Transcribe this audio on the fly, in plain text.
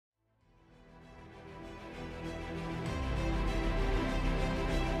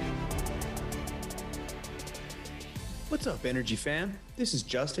What's up, Energy fam? This is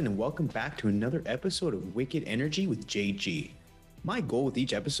Justin, and welcome back to another episode of Wicked Energy with JG. My goal with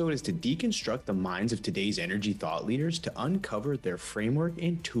each episode is to deconstruct the minds of today's energy thought leaders to uncover their framework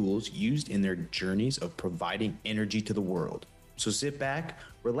and tools used in their journeys of providing energy to the world. So sit back,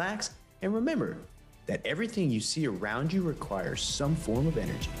 relax, and remember that everything you see around you requires some form of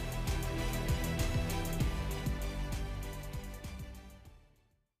energy.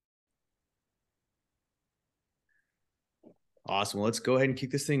 Awesome. Well, let's go ahead and kick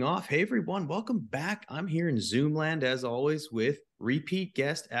this thing off. Hey, everyone. Welcome back. I'm here in Zoom land, as always, with repeat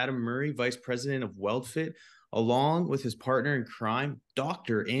guest Adam Murray, Vice President of WeldFit, along with his partner in crime,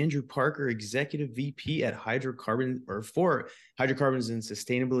 Dr. Andrew Parker, Executive VP at Hydrocarbons and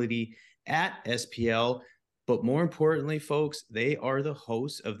Sustainability at SPL. But more importantly, folks, they are the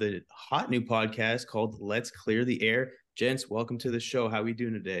hosts of the hot new podcast called Let's Clear the Air. Gents, welcome to the show. How are we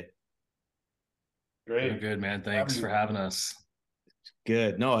doing today? Great. Good, man. Thanks for having us.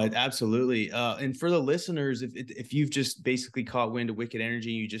 Good. No, absolutely. And for the listeners, if you've just basically caught wind of Wicked Energy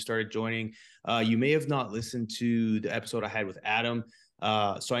and you just started joining, you may have not listened to the episode I had with Adam.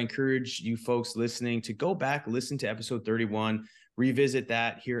 So I encourage you folks listening to go back, listen to episode 31, revisit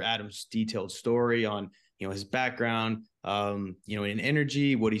that, hear Adam's detailed story on, his background, in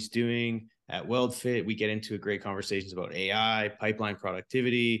energy, what he's doing at WeldFit. We get into great conversations about AI, pipeline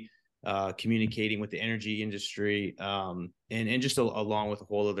productivity, communicating with the energy industry, and just along with a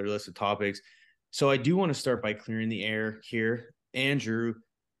whole other list of topics. So I do want to start by clearing the air here. Andrew,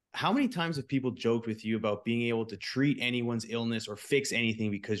 how many times have people joked with you about being able to treat anyone's illness or fix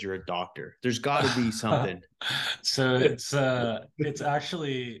anything because you're a doctor? There's got to be something. So it's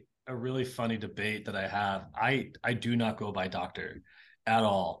actually a really funny debate that I have. I do not go by doctor at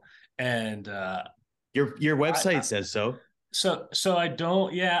all. And your website says so. So I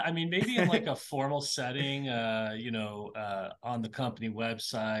don't, yeah, I mean, maybe in like a formal setting, on the company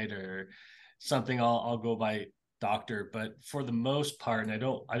website or something, I'll go by doctor, but for the most part, and I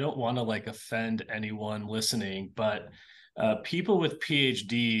don't want to like offend anyone listening, but people with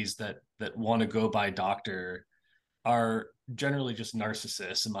PhDs that want to go by doctor are generally just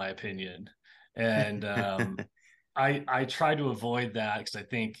narcissists, in my opinion. And I try to avoid that because I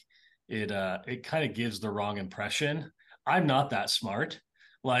think it kind of gives the wrong impression. I'm not that smart.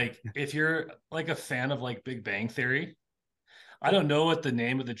 Like, if you're like a fan of like Big Bang Theory, I don't know what the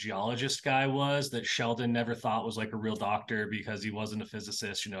name of the geologist guy was that Sheldon never thought was like a real doctor because he wasn't a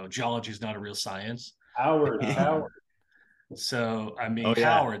physicist. Geology is not a real science. Howard. So I mean, oh,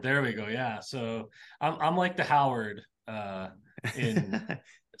 yeah. Howard. There we go. Yeah. So I'm like the Howard. So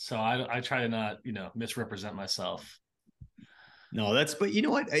I try to not misrepresent myself. No, but you know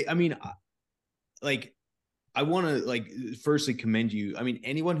what? I mean, I want to firstly commend you. I mean,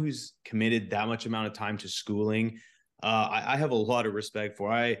 anyone who's committed that much amount of time to schooling, I have a lot of respect for.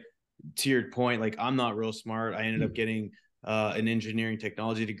 To your point, I'm not real smart. I ended up getting an engineering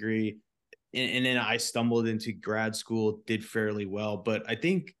technology degree, and then I stumbled into grad school, did fairly well. But I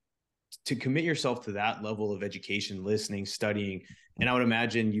think to commit yourself to that level of education, listening, studying, and I would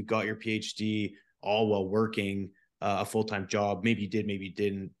imagine you got your PhD all while working a full-time job. Maybe you did, maybe you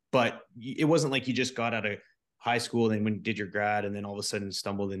didn't. But it wasn't like you just got out of high school and then when you did your grad and then all of a sudden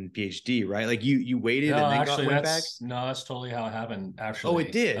stumbled in PhD, right? Like you waited and then went back? No, that's totally how it happened, actually. Oh,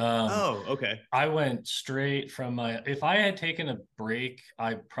 it did? Okay. I went straight from if I had taken a break,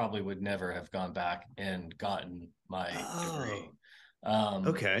 I probably would never have gone back and gotten my degree.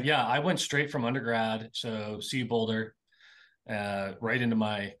 Okay. Yeah, I went straight from undergrad, so CU Boulder, right into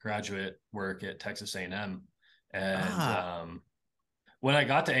my graduate work at Texas A&M. And when I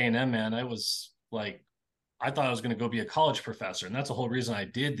got to A&M, man, I was like, I thought I was going to go be a college professor. And that's the whole reason I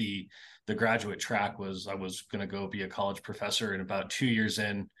did the graduate track was I was going to go be a college professor. And about 2 years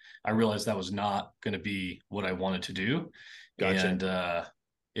in, I realized that was not going to be what I wanted to do. Gotcha. And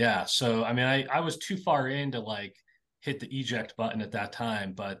yeah, so, I mean, I was too far in to hit the eject button at that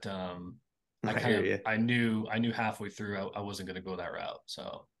time, but I knew halfway through I wasn't going to go that route.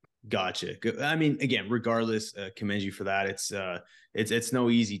 So. Gotcha. I mean, again, regardless, commend you for that. It's no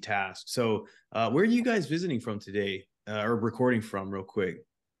easy task. So where are you guys visiting from today or recording from real quick?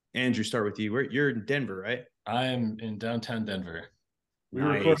 Andrew, start with you. You're in Denver, right? I'm in downtown Denver. We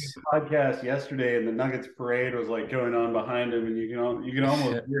recorded a podcast yesterday and the Nuggets parade was going on behind him and you can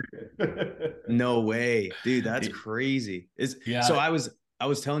almost hear it. No way, dude. That's crazy. So I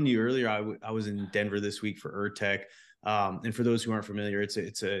was telling you earlier, I was in Denver this week for ERTech. And for those who aren't familiar, it's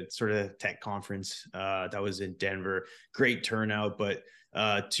a sort of tech conference that was in Denver. Great turnout, but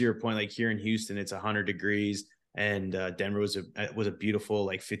to your point, here in Houston, it's 100 degrees. and Denver was a beautiful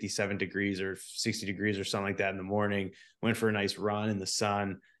like 57 degrees or 60 degrees or something like that in the morning. Went for a nice run in the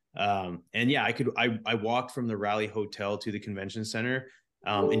sun. And yeah, I walked from the Raleigh Hotel to the convention center,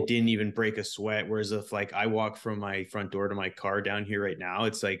 and didn't even break a sweat. Whereas if like I walk from my front door to my car down here right now,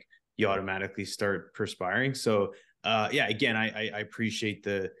 it's like you automatically start perspiring. So yeah, again, I appreciate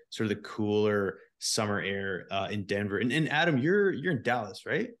the sort of the cooler summer air in Denver. And Adam, you're in Dallas,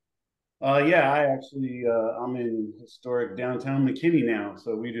 right? Yeah, I actually I'm in historic downtown McKinney now,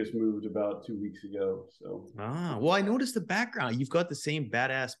 so we just moved about 2 weeks ago. So Well, I noticed the background. You've got the same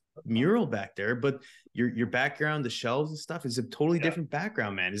badass mural back there, but your background, the shelves and stuff, is a totally yeah. different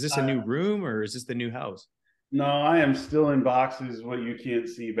background, man. Is this a new room or is this the new house? No, I am still in boxes. What you can't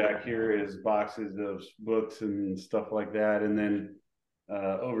see back here is boxes of books and stuff like that. And then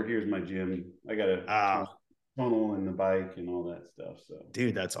over here is my gym. I got a Ah, tunnel and the bike and all that stuff. So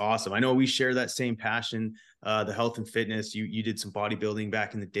dude, that's awesome. I know we share that same passion, the health and fitness. You did some bodybuilding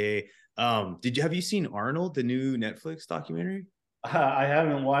back in the day. Have you seen Arnold, the new Netflix documentary? I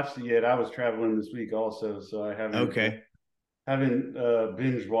haven't watched it yet. I was traveling this week also, so I Okay. haven't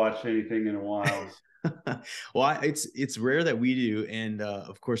binge watched anything in a while. Well, it's rare that we do, and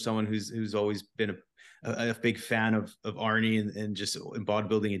of course, someone who's always been a big fan of Arnie and just in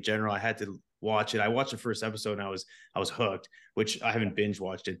bodybuilding in general. I had to watch it. I watched the first episode and I was hooked, which I haven't binge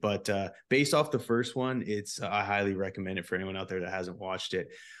watched it, but based off the first one, it's I highly recommend it for anyone out there that hasn't watched it.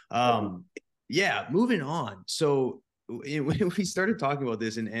 Yeah, moving on. So when we started talking about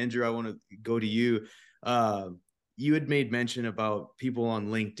this, and Andrew, I want to go to you. You had made mention about people on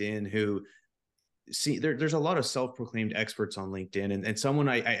LinkedIn who see there's a lot of self-proclaimed experts on LinkedIn, and someone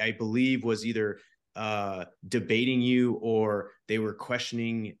I believe was either debating you or they were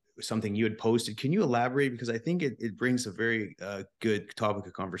questioning something you had posted. Can you elaborate? Because I think it brings a very good topic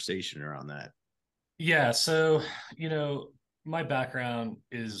of conversation around that. Yeah. So, my background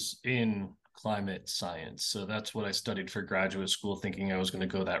is in climate science. So that's what I studied for graduate school, thinking I was going to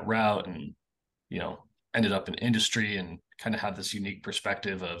go that route, and, ended up in industry and kind of have this unique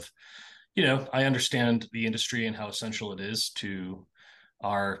perspective of, I understand the industry and how essential it is to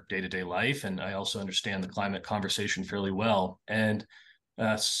our day-to-day life. And I also understand the climate conversation fairly well. And,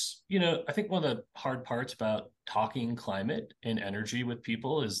 I think one of the hard parts about talking climate and energy with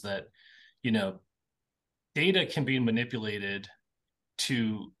people is that, you know, data can be manipulated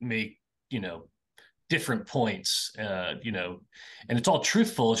to make, different points, and it's all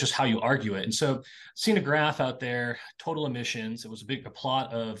truthful. It's just how you argue it. And so, seen a graph out there, total emissions. It was a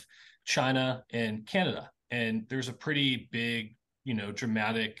plot of China and Canada, and there's a pretty big,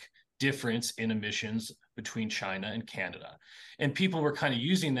 dramatic difference in emissions between China and Canada. And people were kind of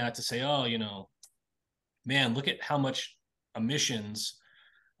using that to say, oh, man, look at how much emissions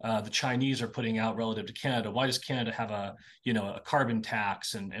the Chinese are putting out relative to Canada. Why does Canada have a carbon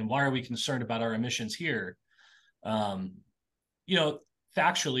tax, and why are we concerned about our emissions here? Um,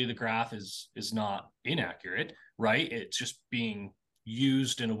 Factually, the graph is not inaccurate, right? It's just being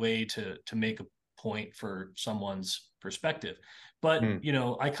used in a way to make a point for someone's perspective. But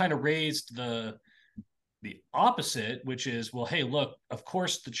I kind of raised the opposite, which is, well, hey, look, of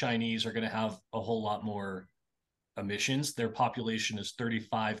course the Chinese are going to have a whole lot more emissions. Their population is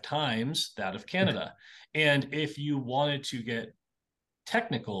 35 times that of Canada. And if you wanted to get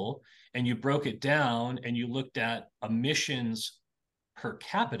technical and you broke it down and you looked at emissions per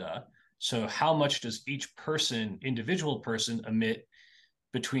capita, so how much does each individual person emit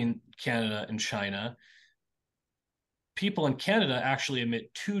between Canada and China, people in Canada actually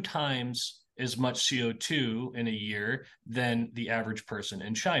emit 2 times as much CO2 in a year than the average person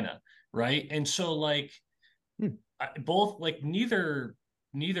in China, right? And so both, like, neither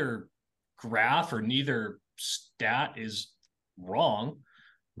graph or neither stat is wrong.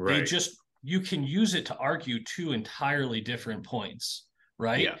 They Right. just, you can use it to argue two entirely different points,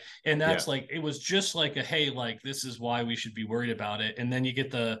 right? Yeah. And Yeah. that's like, it was just like a, hey, like, this is why we should be worried about it. And then you get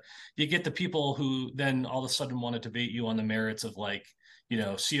the people who then all of a sudden want to debate you on the merits of, like,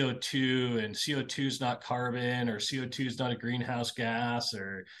 CO2, and CO2 is not carbon, or CO2 is not a greenhouse gas,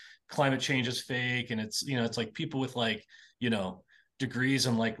 or climate change is fake. And it's like people with, like, degrees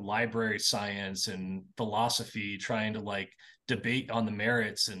in, like, library science and philosophy trying to, like, debate on the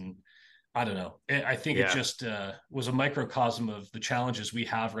merits. And I don't know. I think it Yeah. just was a microcosm of the challenges we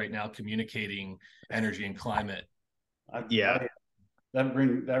have right now communicating energy and climate. Yeah. That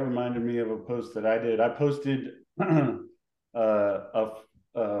reminded me of a post that I did. I posted a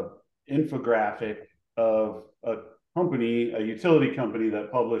infographic of a utility company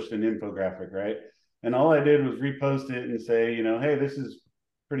that published an infographic, right? And all I did was repost it and say, hey, this is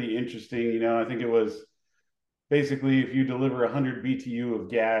pretty interesting. I think it was basically, if you deliver 100 BTU of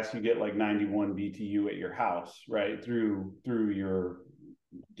gas, you get like 91 BTU at your house, right? Through your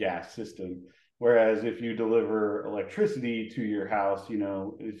gas system. Whereas if you deliver electricity to your house, you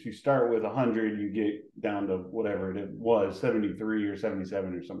know, if you start with 100, you get down to whatever it was, 73 or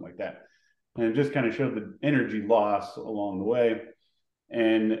 77 or something like that. And it just kind of showed the energy loss along the way.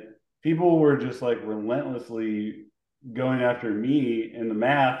 And people were just like relentlessly going after me in the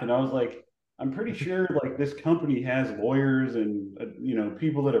math. And I was like, I'm pretty sure like this company has lawyers and, you know,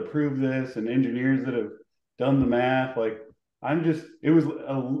 people that approve this and engineers that have done the math. Like, it was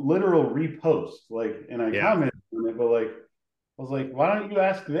a literal repost. Like, and I commented on it, but like, I was like, why don't you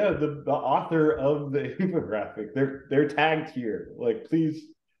ask them, the author of the infographic? They're tagged here. Like, please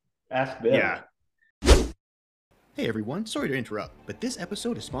ask them. Yeah. Hey everyone, sorry to interrupt, but this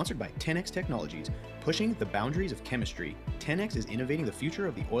episode is sponsored by 10X Technologies. Pushing the boundaries of chemistry, 10X is innovating the future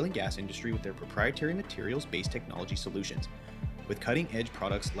of the oil and gas industry with their proprietary materials-based technology solutions. With cutting-edge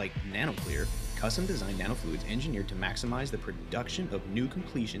products like NanoClear, custom-designed nanofluids engineered to maximize the production of new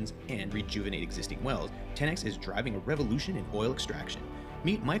completions and rejuvenate existing wells, 10X is driving a revolution in oil extraction.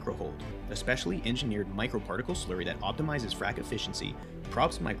 Meet MicroHold, a specially engineered microparticle slurry that optimizes frac efficiency,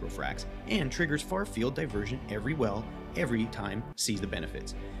 props microfracs, and triggers far field diversion every well, every time sees the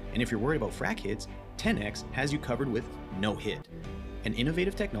benefits. And if you're worried about frac hits, 10X has you covered with No Hit, an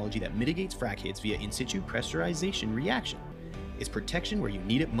innovative technology that mitigates frac hits via in situ pressurization reaction. It's protection where you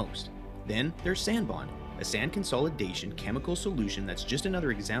need it most. Then there's SandBond, a sand consolidation chemical solution that's just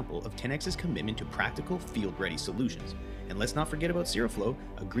another example of 10X's commitment to practical field-ready solutions. And let's not forget about ZeroFlow,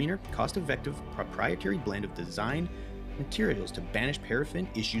 a greener, cost-effective, proprietary blend of designed materials to banish paraffin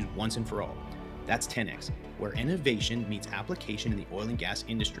issues once and for all. That's 10X, where innovation meets application in the oil and gas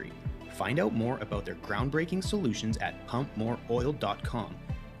industry. Find out more about their groundbreaking solutions at pumpmoreoil.com.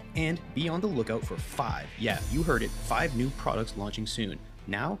 And be on the lookout for 5, yeah, you heard it, 5 new products launching soon.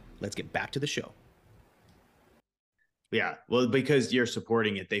 Now, let's get back to the show. Yeah, well, because you're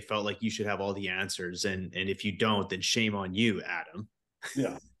supporting it, they felt like you should have all the answers. And if you don't, then shame on you, Adam.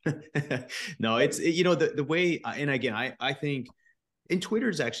 Yeah. No, it's, you know, the way, and again, I think, and Twitter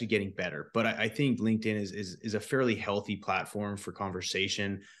is actually getting better, but I think LinkedIn is a fairly healthy platform for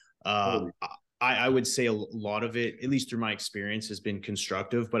conversation. I would say a lot of it, at least through my experience, has been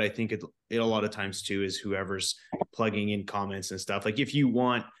constructive, but I think it a lot of times too is whoever's plugging in comments and stuff. Like if you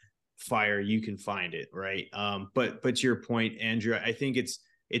want fire, you can find it, right? But to your point, Andrew, I think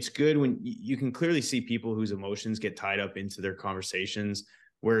it's good when you can clearly see people whose emotions get tied up into their conversations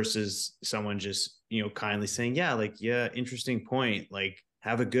versus someone just, you know, kindly saying, yeah, like, yeah, interesting point. Like,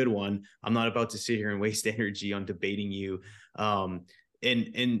 have a good one. I'm not about to sit here and waste energy on debating you. And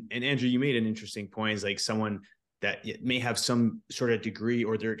Andrew, you made an interesting point. Is like someone that may have some sort of degree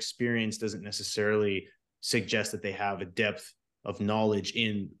or their experience doesn't necessarily suggest that they have a depth of knowledge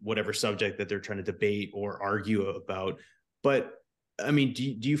in whatever subject that they're trying to debate or argue about. But I mean, do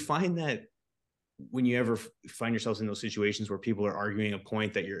you find that when you ever find yourselves in those situations where people are arguing a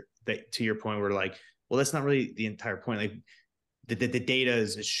point that to your point, where like, well, that's not really the entire point. Like the data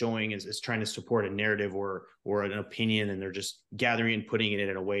is showing is trying to support a narrative or an opinion, and they're just gathering and putting it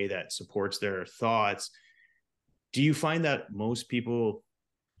in a way that supports their thoughts. Do you find that most people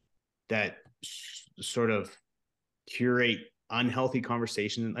that sort of curate unhealthy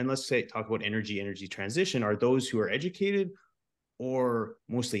conversation, and let's say talk about energy transition, are those who are educated or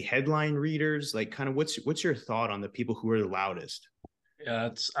mostly headline readers? Like, kind of what's your thought on the people who are the loudest? Yeah,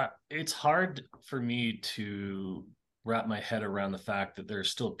 it's hard for me to wrap my head around the fact that there's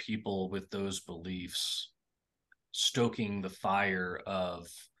still people with those beliefs stoking the fire of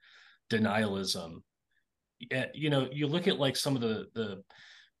denialism. You know, you look at like some of the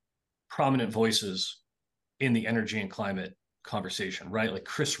prominent voices in the energy and climate conversation, right? Like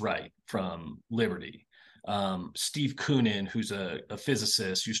Chris Wright from Liberty, Steve Koonin, who's a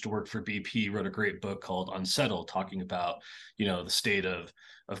physicist, used to work for BP, wrote a great book called Unsettled, talking about, you know, the state of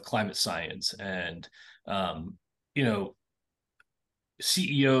climate science. And you know,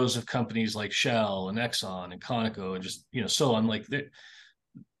 CEOs of companies like Shell and Exxon and Conoco and just, you know, so on, like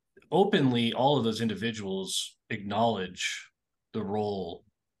openly, all of those individuals acknowledge the role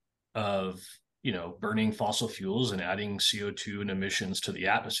of, you know, burning fossil fuels and adding CO2 and emissions to the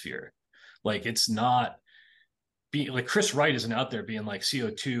atmosphere. Like, it's not like Chris Wright isn't out there being like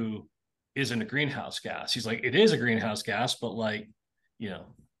CO2 isn't a greenhouse gas. He's like, it is a greenhouse gas, but like, you know,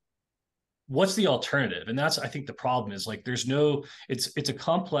 what's the alternative? And that's, I think the problem is like, there's no, it's a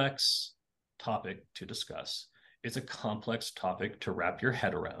complex topic to discuss. It's a complex topic to wrap your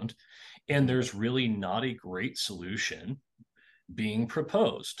head around. And there's really not a great solution being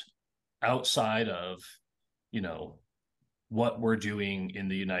proposed outside of you know, what we're doing in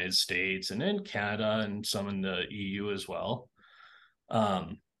the United States and in Canada and some in the EU as well.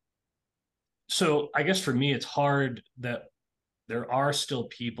 So I guess for me, it's hard that there are still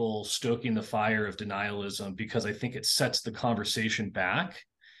people stoking the fire of denialism, because I think it sets the conversation back,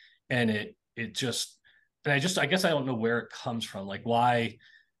 and it just, and I guess I don't know where it comes from. Like why,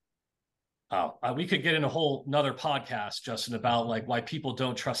 we could get in a whole another podcast, Justin, about like why people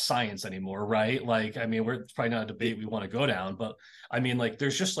don't trust science anymore, right? Like, I mean, we're probably not a debate we want to go down, but I mean, like,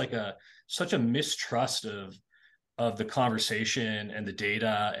 there's just like such a mistrust of the conversation and the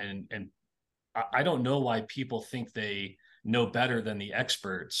data, and I don't know why people think they know better than the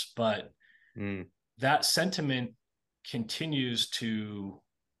experts, but that sentiment continues to,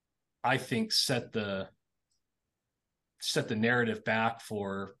 I think, set the narrative back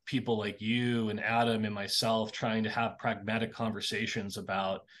for people like you and Adam and myself trying to have pragmatic conversations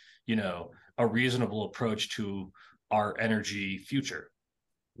about, you know, a reasonable approach to our energy future.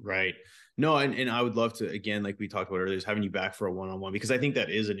 Right. No, and I would love to, again, like we talked about earlier, is having you back for a one-on-one, because I think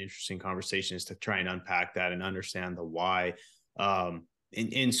that is an interesting conversation, is to try and unpack that and understand the why.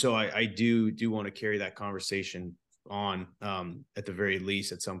 And so I do want to carry that conversation on, at the very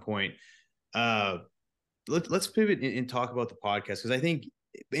least at some point. Let's pivot and talk about the podcast, because I think,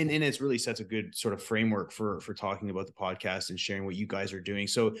 and it's really sets a good sort of framework for talking about the podcast and sharing what you guys are doing.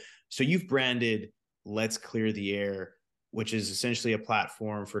 So you've branded Let's Clear the Air, which is essentially a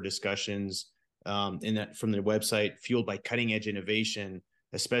platform for discussions, in that, from the website, fueled by cutting edge innovation,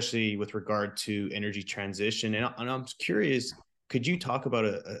 especially with regard to energy transition. And I'm curious, could you talk about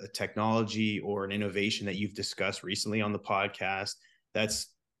a technology or an innovation that you've discussed recently on the podcast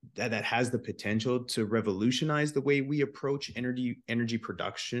that has the potential to revolutionize the way we approach energy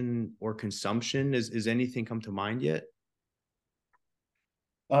production or consumption? Is anything come to mind yet?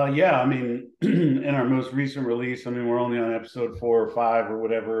 Yeah, I mean, in our most recent release, I mean, we're only on episode 4 or 5 or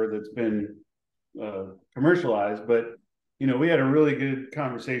whatever that's been commercialized, but we had a really good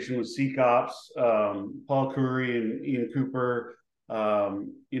conversation with CCOPS, Paul Curry and Ian Cooper,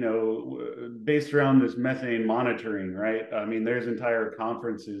 based around this methane monitoring, right? I mean, there's entire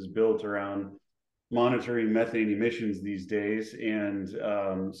conferences built around monitoring methane emissions these days, and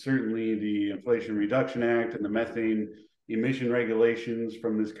certainly the Inflation Reduction Act and the methane emission regulations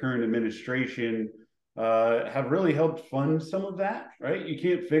from this current administration have really helped fund some of that, right? You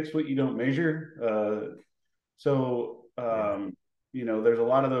can't fix what you don't measure. There's a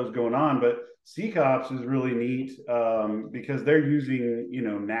lot of those going on, but CCOPS is really neat because they're using,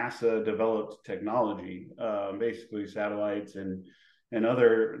 NASA developed technology, basically satellites and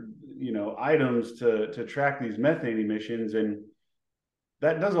other, items to track these methane emissions. And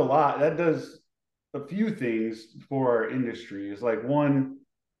that does a lot. That does a few things for our industry. Is like, one,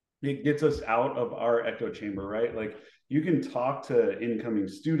 it gets us out of our echo chamber, right? Like, you can talk to incoming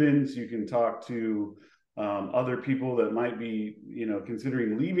students, you can talk to other people that might be,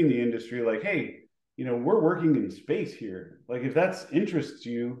 considering leaving the industry. Like, hey, we're working in space here. Like, if that's interests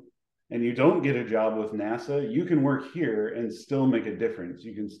you and you don't get a job with NASA, you can work here and still make a difference.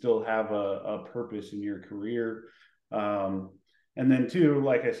 You can still have a purpose in your career. And then two,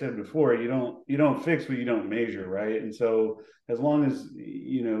 like I said before, you don't fix what you don't measure, right? And so as long as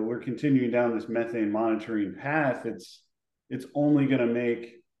we're continuing down this methane monitoring path, it's only going to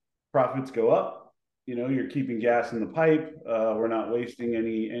make profits go up. You're keeping gas in the pipe. We're not wasting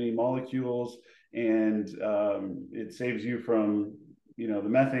any molecules, and it saves you from the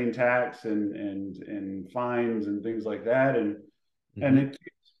methane tax and fines and things like that, and it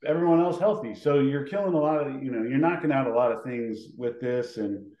keeps everyone else healthy. So you're killing a lot of, you're knocking out a lot of things with this,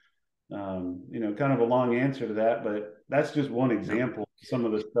 and kind of a long answer to that, but that's just one example of some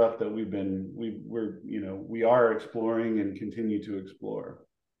of the stuff that we are exploring and continue to explore.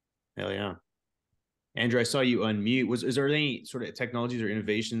 Hell yeah. Andrew, I saw you unmute. Is there any sort of technologies or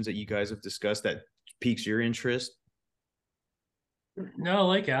innovations that you guys have discussed that piques your interest? No,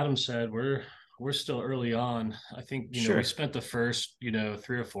 like Adam said, we're still early on. I think we spent the first 3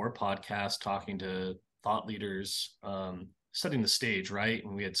 or 4 podcasts talking to thought leaders, setting the stage, right?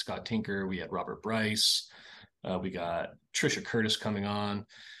 And we had Scott Tinker, we had Robert Bryce, we got Trisha Curtis coming on.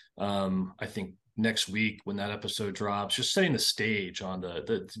 I think next week when that episode drops, just setting the stage on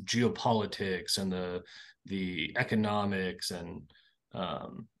the geopolitics and the economics and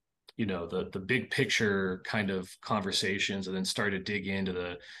the big picture kind of conversations, and then started to dig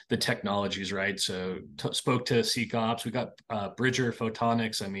into the technologies, right? So spoke to CCOPS. We got Bridger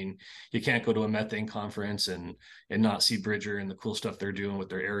Photonics. I mean, you can't go to a methane conference and not see Bridger and the cool stuff they're doing with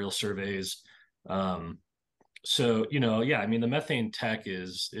their aerial surveys. So I mean, the methane tech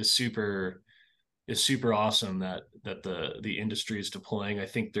is super is super awesome that the industry is deploying. I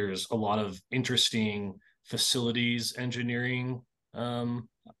think there's a lot of interesting facilities engineering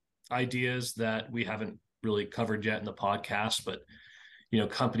ideas that we haven't really covered yet in the podcast, but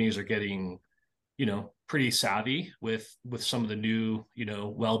companies are getting pretty savvy with some of the new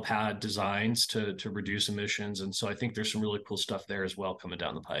well pad designs to reduce emissions, and so I think there's some really cool stuff there as well coming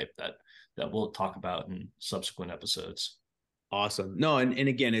down the pipe that we'll talk about in subsequent episodes. Awesome. No, and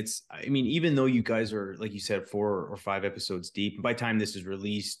again, I mean, even though you guys are, like you said, 4 or 5 episodes deep, by the time this is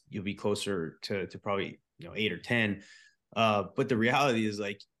released, you'll be closer to probably 8 or 10. But the reality is,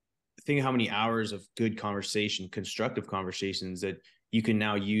 like, think of how many hours of good conversation, constructive conversations that you can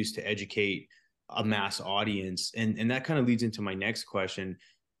now use to educate a mass audience. And that kind of leads into my next question.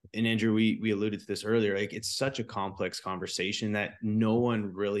 And Andrew, we alluded to this earlier. Like, it's such a complex conversation that no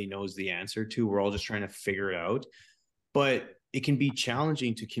one really knows the answer to. We're all just trying to figure it out. But it can be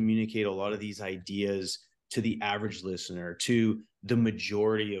challenging to communicate a lot of these ideas to the average listener, to the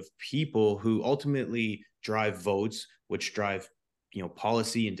majority of people who ultimately drive votes, which drive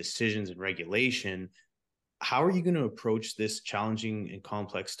policy and decisions and regulation. How are you going to approach this challenging and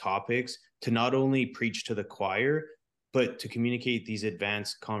complex topics to not only preach to the choir, but to communicate these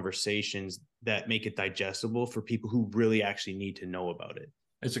advanced conversations that make it digestible for people who really actually need to know about it?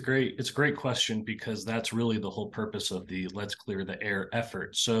 It's a great question, because that's really the whole purpose of the Let's Clear the Air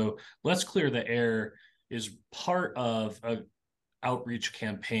effort. So Let's Clear the Air is part of a outreach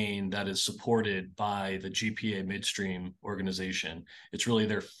campaign that is supported by the GPA Midstream organization. It's really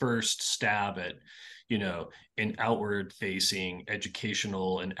their first stab at, an outward facing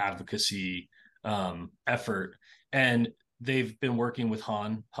educational and advocacy effort. And they've been working with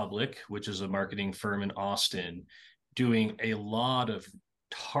Han Public, which is a marketing firm in Austin, doing a lot of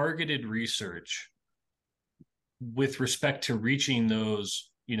targeted research with respect to reaching those,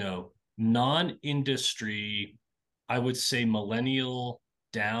 non-industry, I would say millennial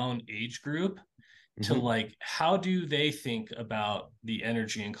down age group, to like, how do they think about the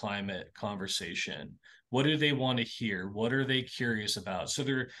energy and climate conversation? What do they want to hear? What are they curious about? So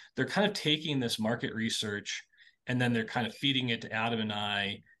they're kind of taking this market research, and then they're kind of feeding it to Adam and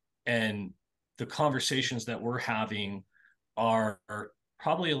I, and the conversations that we're having are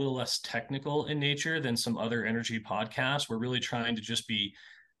probably a little less technical in nature than some other energy podcasts. We're really trying to just be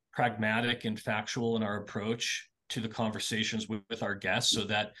pragmatic and factual in our approach to the conversations with our guests, so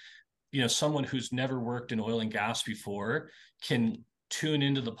that someone who's never worked in oil and gas before can tune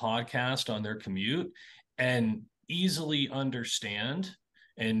into the podcast on their commute and easily understand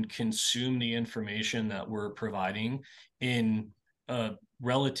and consume the information that we're providing in a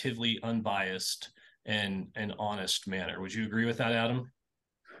relatively unbiased and honest manner. Would you agree with that, Adam?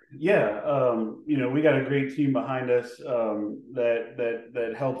 Yeah, we got a great team behind us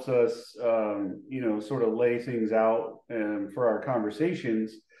that helps us, sort of lay things out for our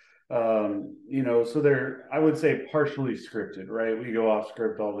conversations. So they're, I would say, partially scripted, right? We go off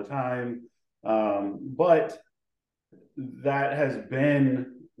script all the time, but that has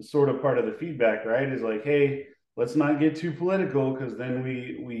been sort of part of the feedback, right? Is like, hey, let's not get too political, because then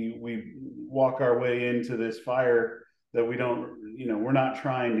we walk our way into this fire that we don't, we're not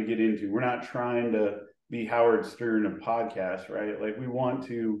trying to get into. We're not trying to be Howard Stern of podcasts, right? Like, we want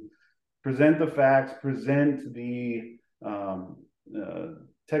to present the facts, present the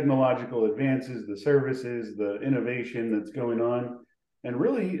technological advances, the services, the innovation that's going on. And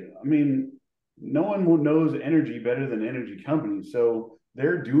really, I mean, no one knows energy better than energy companies. So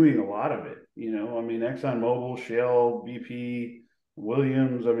they're doing a lot of it. I mean, ExxonMobil, Shell, BP,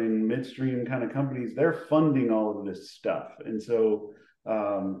 Williams, I mean, midstream kind of companies, they're funding all of this stuff. And so,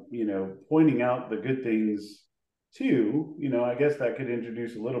 pointing out the good things too, I guess that could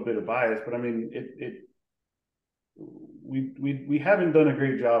introduce a little bit of bias, but I mean, we haven't done a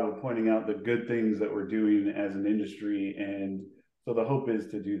great job of pointing out the good things that we're doing as an industry. And so the hope is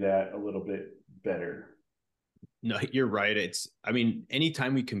to do that a little bit better. No, you're right. I mean,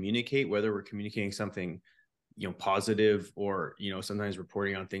 anytime we communicate, whether we're communicating something, positive, or, sometimes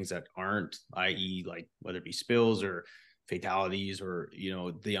reporting on things that aren't, i.e., like, whether it be spills or fatalities, or,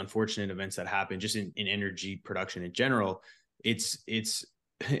 the unfortunate events that happen just in energy production in general, it's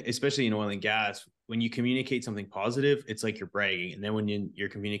especially in oil and gas, when you communicate something positive, it's like you're bragging. And then when you're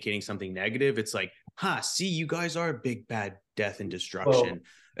communicating something negative, it's like, see, you guys are big, bad death and destruction.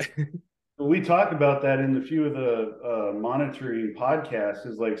 Well, we talk about that in a few of the monitoring podcasts,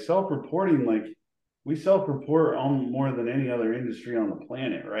 is like self-reporting. Like, we self-report on more than any other industry on the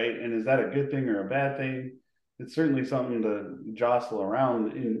planet, right? And is that a good thing or a bad thing? It's certainly something to jostle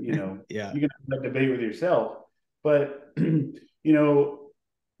around in, Yeah. you can have that debate with yourself. But,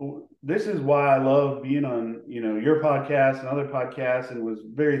 this is why I love being on, your podcast and other podcasts, and was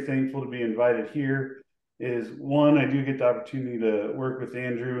very thankful to be invited here. Is one, I do get the opportunity to work with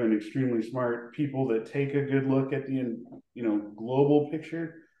Andrew and extremely smart people that take a good look at the, global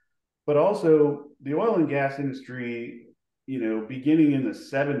picture, but also the oil and gas industry, beginning in the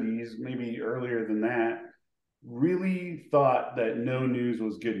 70s, maybe earlier than that, really thought that no news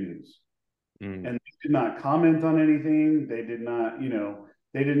was good news. And they did not comment on anything. They did not,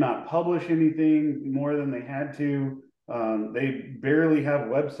 they did not publish anything more than they had to. They barely have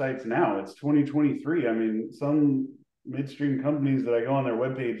websites now. It's 2023. I mean, some midstream companies that I go on their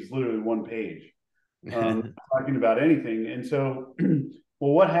webpage is literally one page, talking about anything. And so,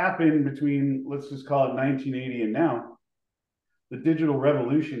 well, what happened between, let's just call it 1980 and now? The digital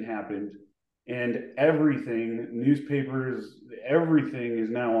revolution happened, and everything, newspapers, everything is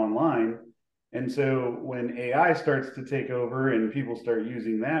now online. And so when AI starts to take over and people start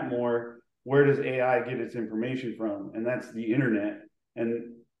using that more, where does AI get its information from? And that's the internet.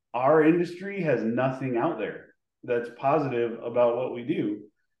 And our industry has nothing out there that's positive about what we do.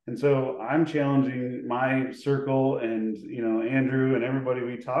 And so I'm challenging my circle and, Andrew and everybody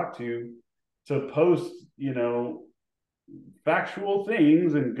we talk to post, factual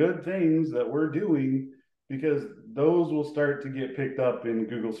things and good things that we're doing, because those will start to get picked up in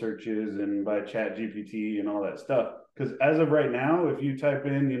Google searches and by Chat GPT and all that stuff. Because as of right now, if you type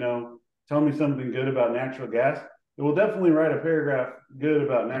in, tell me something good about natural gas, it will definitely write a paragraph good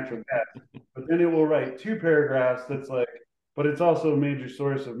about natural gas, but then it will write two paragraphs that's like, but it's also a major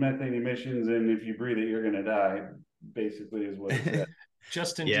source of methane emissions, and if you breathe it, you're going to die. Basically, is what it said.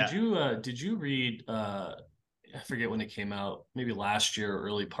 Justin, Yeah. did you read I forget when it came out, maybe last year or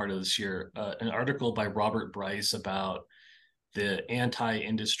early part of this year, an article by Robert Bryce about the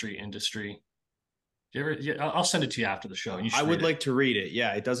anti-industry industry? Do you ever? Yeah, I'll send it to you after the show. And you should I would read like to read it.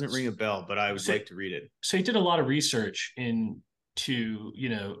 Yeah, it doesn't ring a bell, but I would like to read it. So he did a lot of research into,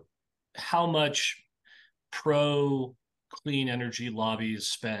 how much pro clean energy lobbies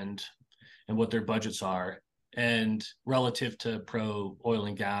spend and what their budgets are, and relative to pro oil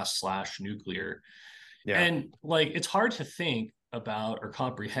and gas slash nuclear. Yeah. And like, it's hard to think about or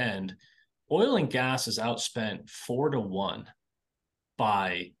comprehend. Oil and gas is outspent 4-1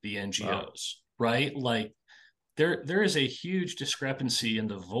 by the NGOs, wow, right? Like, there is a huge discrepancy in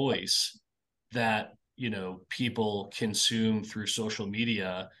the voice that people consume through social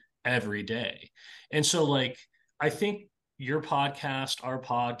media every day. And so, like, I think your podcast, our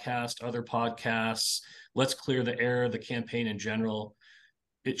podcast, other podcasts, Let's Clear the Air, the campaign in general,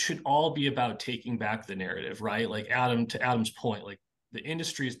 it should all be about taking back the narrative, right? Like, to Adam's point, like, the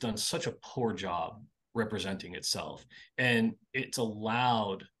industry has done such a poor job representing itself, and it's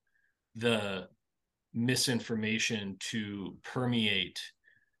allowed the misinformation to permeate,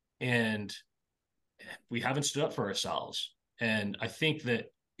 and we haven't stood up for ourselves. And I think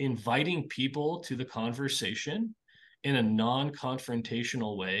that inviting people to the conversation in a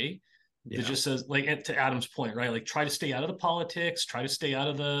non-confrontational way, that just says, like, to Adam's point, right? Like, try to stay out of the politics, try to stay out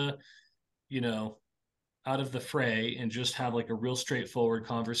of the, out of the fray, and just have like a real straightforward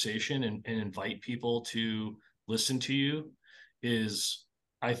conversation, and invite people to listen to you, is,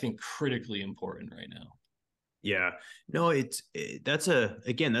 I think, critically important right now. Yeah, no, it's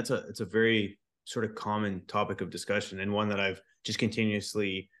a very sort of common topic of discussion, and one that I've just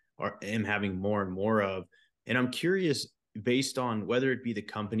continuously am having more and more of. And I'm curious, based on whether it be the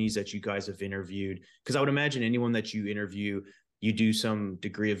companies that you guys have interviewed, because I would imagine anyone that you interview, you do some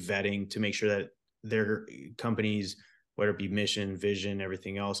degree of vetting to make sure that their companies, whether it be mission, vision,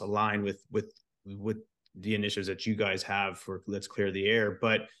 everything else, align with the initiatives that you guys have for Let's Clear the Air.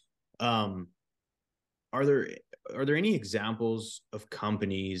 But are there any examples of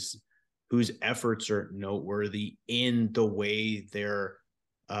companies whose efforts are noteworthy in the way they're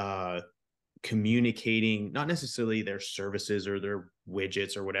communicating, not necessarily their services or their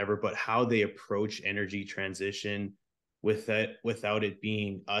widgets or whatever, but how they approach energy transition without it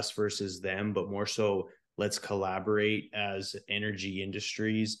being us versus them, but more so, let's collaborate as energy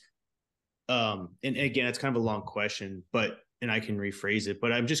industries? And again, it's kind of a long question, and I can rephrase it,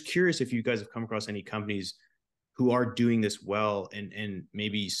 but I'm just curious if you guys have come across any companies who are doing this well, and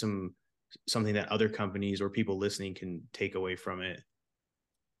maybe something that other companies or people listening can take away from it.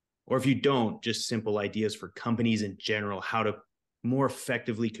 Or if you don't, just simple ideas for companies in general, how to more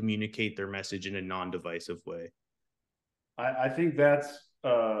effectively communicate their message in a non-divisive way. I think that's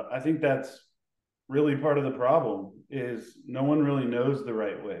really part of the problem, is no one really knows the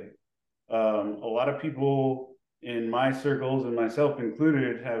right way. A lot of people in my circles, and myself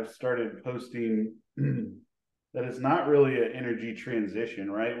included, have started posting that it's not really an energy transition,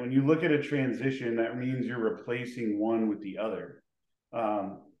 right? When you look at a transition, that means you're replacing one with the other.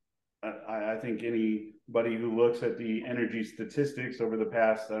 I think anybody who looks at the energy statistics over the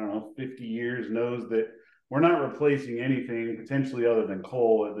past, I don't know, 50 years knows that we're not replacing anything potentially other than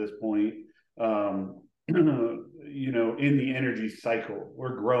coal at this point. You know, in the energy cycle,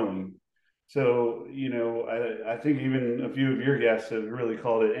 we're growing. So, you know, I think even a few of your guests have really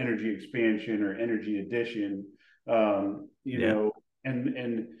called it energy expansion or energy addition. You Yeah. know,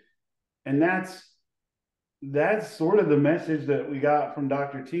 and that's sort of the message that we got from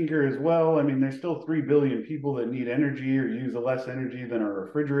Dr. Tinker as well. I mean, there's still 3 billion people that need energy or use less energy than our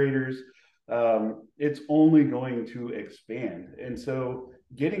refrigerators. It's only going to expand. And so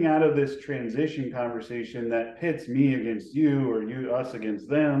getting out of this transition conversation that pits me against you or us against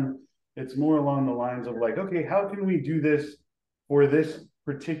them, it's more along the lines of like, okay, how can we do this for this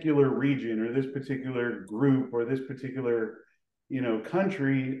particular region or this particular group or this particular, you know,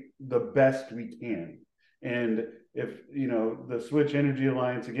 country the best we can? And if, you know, the Switch Energy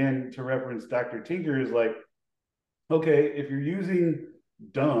Alliance, again, to reference Dr. Tinker, is like, okay, if you're using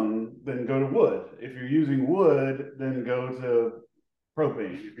dung, then go to wood. If you're using wood, then go to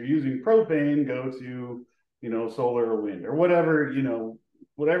propane. If you're using propane, go to, you know, solar or wind or whatever, you know,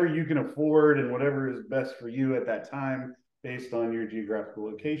 whatever you can afford and whatever is best for you at that time based on your geographical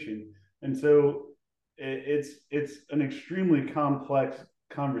location. And so it's an extremely complex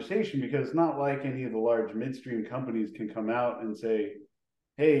conversation because it's not like any of the large midstream companies can come out and say,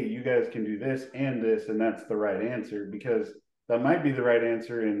 hey, you guys can do this, and that's the right answer, because that might be the right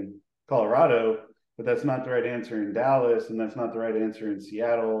answer in Colorado, but that's not the right answer in Dallas, and that's not the right answer in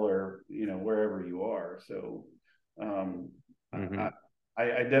Seattle or, you know, wherever you are. So mm-hmm.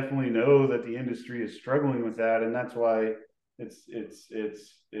 I definitely know that the industry is struggling with that, and that's why it's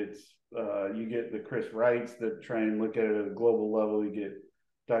you get the Chris Wrights that try and look at it at a global level. You get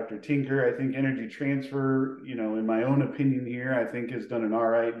Dr. Tinker. I think Energy Transfer, you know, in my own opinion here, I think has done an all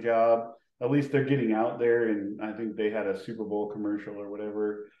right job. At least they're getting out there, and I think they had a Super Bowl commercial or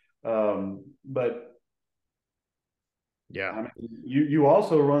whatever. But yeah, I mean, you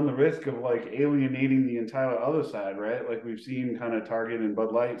also run the risk of like alienating the entire other side, right? Like we've seen kind of Target and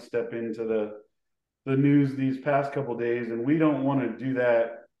Bud Light step into the news these past couple of days, and we don't want to do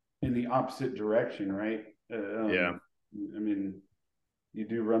that in the opposite direction, right? Yeah. I mean, you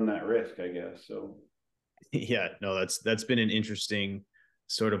do run that risk, I guess. So yeah, no, that's been an interesting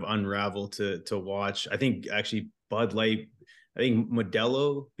sort of unravel to watch. I think actually Bud Light, I think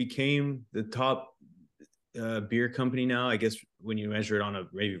Modelo became the top beer company now, I guess, when you measure it on a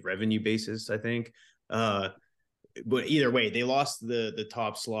maybe revenue basis, I think. But either way, they lost the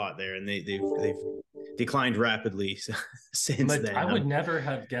top slot there, and they've declined rapidly since then. I would never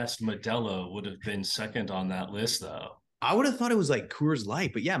have guessed Modelo would have been second on that list, though. I would have thought it was like Coors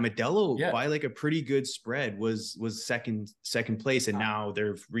Light, but yeah, Modelo by like a pretty good spread was second place, and now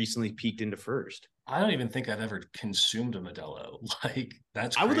they've recently peaked into first. I don't even think I've ever consumed a Modelo. Like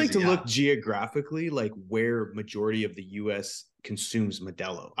that's crazy. I would like to look geographically, like where majority of the U.S. consumes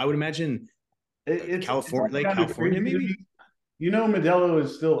Modelo. I would imagine it's California, like California, maybe. You know, Modelo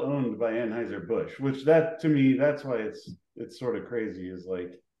is still owned by Anheuser-Busch, which that to me, that's why it's sort of crazy. Is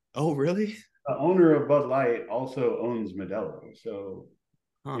like, oh really? The owner of Bud Light also owns Modelo, so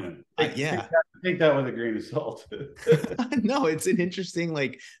you know, take that with a grain of salt. No, it's an interesting,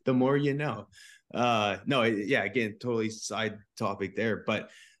 like, the more you know. No, yeah, again, totally side topic there, but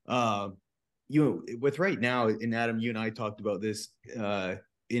you know, with right now, and Adam, you and I talked about this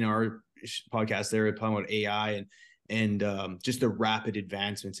in our podcast there, talking about AI and just the rapid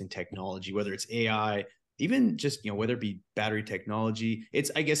advancements in technology, whether it's AI, even just, you know, whether it be battery technology.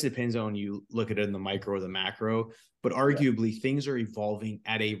 It's, I guess it depends on you look at it in the micro or the macro, but arguably things are evolving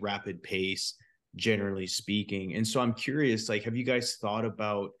at a rapid pace, generally speaking. And so I'm curious, like, have you guys thought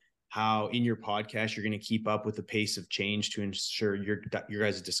about how in your podcast you're going to keep up with the pace of change to ensure your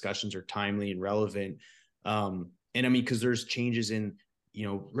guys' discussions are timely and relevant? And I mean, because there's changes in, you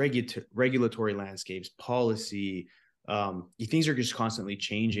know, regulatory landscapes, policy, things are just constantly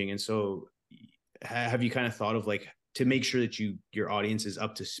changing. And so have you kind of thought of, like, to make sure that your audience is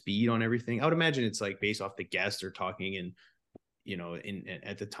up to speed on everything? I would imagine it's like based off the guests or talking and, you know,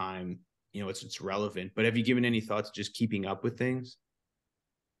 at the time, you know, it's relevant, but have you given any thought to just keeping up with things?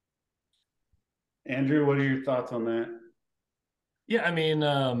 Andrew, what are your thoughts on that? Yeah, I mean,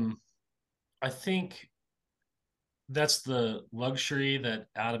 I think that's the luxury that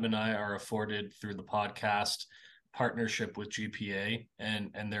Adam and I are afforded through the podcast partnership with GPA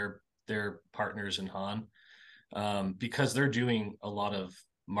and their partners in Han, because they're doing a lot of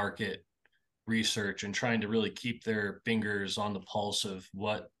market research and trying to really keep their fingers on the pulse of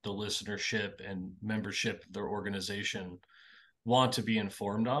what the listenership and membership of their organization want to be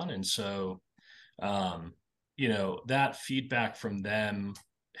informed on. And so, that feedback from them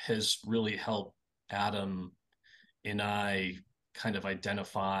has really helped Adam and I kind of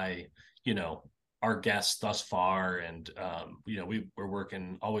identify, our guests thus far. And, we're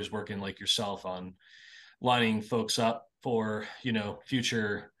always working like yourself on lining folks up for,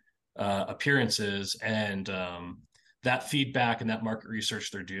 future appearances. And that feedback and that market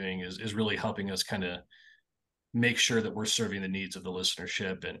research they're doing is really helping us kind of make sure that we're serving the needs of the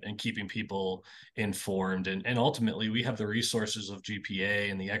listenership and keeping people informed. And ultimately we have the resources of GPA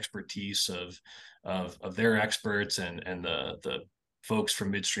and the expertise of their experts and the folks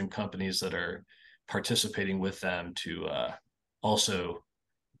from midstream companies that are participating with them to also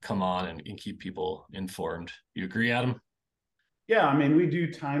come on and keep people informed. You agree, Adam? Yeah, I mean, we do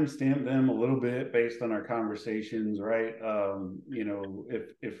timestamp them a little bit based on our conversations, right?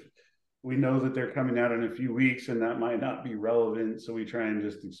 If we know that they're coming out in a few weeks and that might not be relevant, so we try and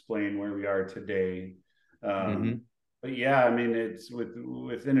just explain where we are today. But yeah, I mean, it's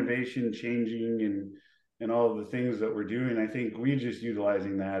with innovation changing and all of the things that we're doing. I think we just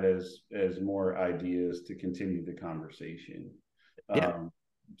utilizing that as more ideas to continue the conversation. Yeah.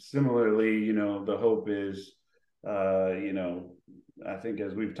 Similarly, the hope is, I think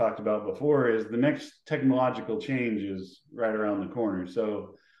as we've talked about before, is the next technological change is right around the corner.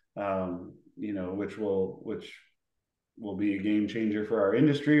 So, which will be a game changer for our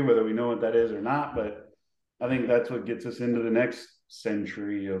industry, whether we know what that is or not. But I think that's what gets us into the next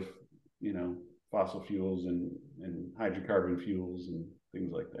century of, fossil fuels and hydrocarbon fuels and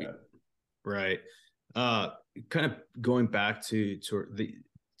things like that. Right. Kind of going back to the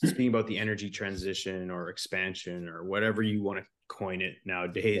speaking about the energy transition or expansion or whatever you want to coin it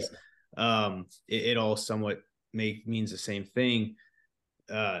nowadays. Yeah. It all somewhat means the same thing.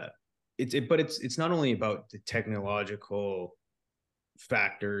 But it's not only about the technological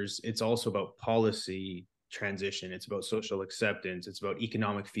factors, it's also about policy transition. It's about social acceptance. It's about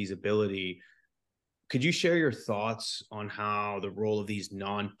economic feasibility. Could you share your thoughts on how the role of these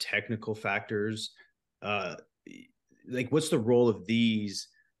non-technical factors, like what's the role of these?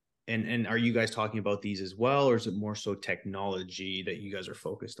 And are you guys talking about these as well, or is it more so technology that you guys are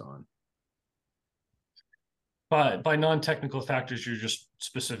focused on? By non-technical factors, you're just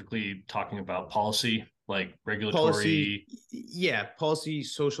specifically talking about policy, like regulatory. Policy,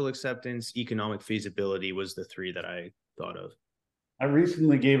 social acceptance, economic feasibility was the three that I thought of. I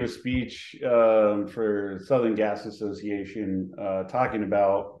recently gave a speech for Southern Gas Association talking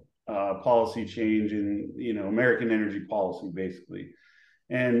about policy change in American energy policy, basically.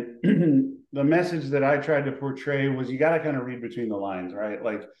 And the message that I tried to portray was you got to kind of read between the lines, right?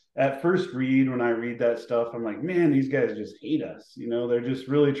 Like at first read, when I read that stuff, I'm like, man, these guys just hate us. They're just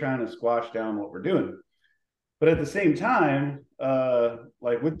really trying to squash down what we're doing. But at the same time,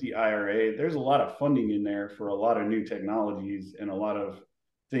 like with the IRA, there's a lot of funding in there for a lot of new technologies and a lot of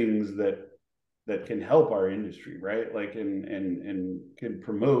things that can help our industry, right? Like and can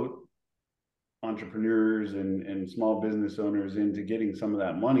promote entrepreneurs and small business owners into getting some of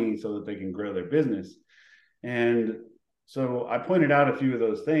that money so that they can grow their business. And so I pointed out a few of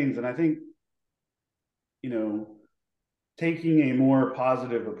those things, and I think taking a more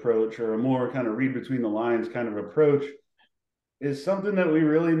positive approach or a more kind of read between the lines kind of approach is something that we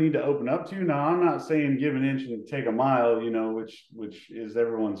really need to open up to. Now, I'm not saying give an inch and take a mile, which is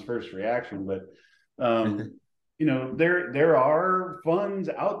everyone's first reaction, but there are funds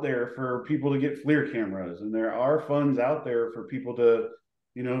out there for people to get FLIR cameras, and there are funds out there for people to,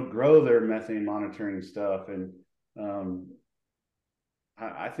 grow their methane monitoring stuff. And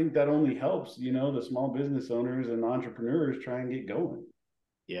I think that only helps, the small business owners and entrepreneurs try and get going.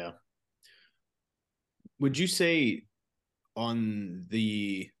 Yeah. Would you say would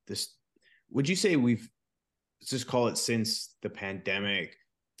you say let's just call it since the pandemic,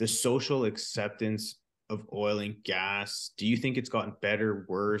 the social acceptance of oil and gas, do you think it's gotten better,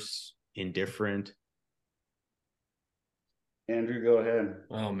 worse, indifferent? Andrew, go ahead.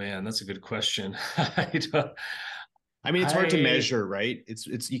 Oh man, that's a good question. I mean, it's hard to measure, right?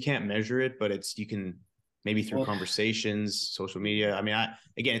 It's you can't measure it, but you can maybe through conversations, social media. I mean,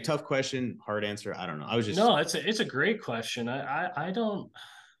 again, a tough question, hard answer. I don't know. It's a great question. I don't.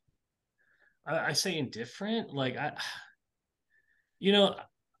 I say indifferent. Like I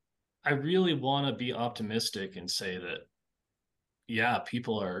really want to be optimistic and say that, yeah,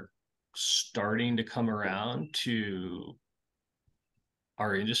 people are starting to come around to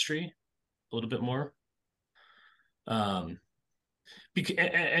our industry a little bit more.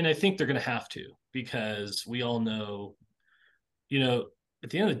 And I think they're going to have to, because we all know, at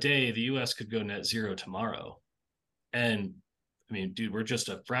the end of the day, the US could go net zero tomorrow. And I mean, dude, we're just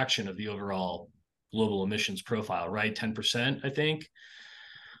a fraction of the overall global emissions profile, right? 10%, I think.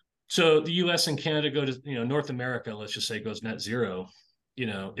 So the US and Canada go to, North America, let's just say, goes net zero.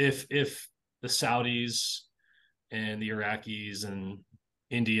 If the Saudis and the Iraqis and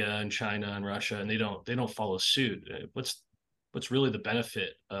India and China and Russia, and they don't follow suit, what's really the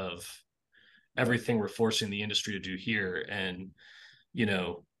benefit of everything we're forcing the industry to do here? And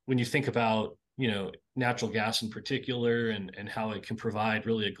when you think about natural gas in particular, and how it can provide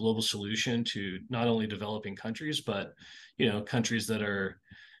really a global solution to not only developing countries, but countries that are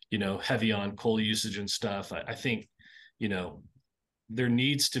heavy on coal usage and stuff. I think there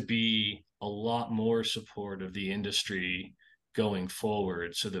needs to be a lot more support of the industry going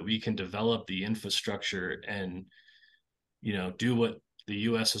forward, so that we can develop the infrastructure and do what the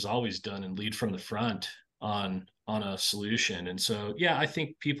US has always done, and lead from the front on a solution. And so, yeah, I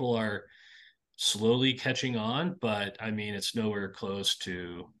think people are slowly catching on, but I mean, it's nowhere close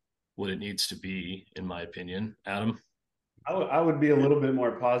to what it needs to be, in my opinion. Adam? I would be a little bit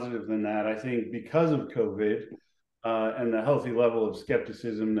more positive than that. I think because of COVID, and the healthy level of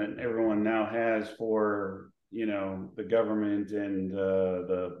skepticism that everyone now has for the government and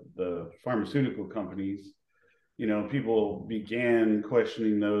the pharmaceutical companies, people began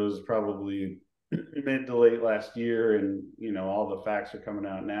questioning those probably mid to late last year, and all the facts are coming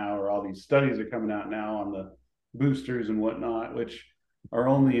out now, or all these studies are coming out now on the boosters and whatnot, which are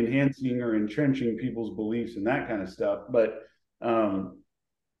only enhancing or entrenching people's beliefs and that kind of stuff. But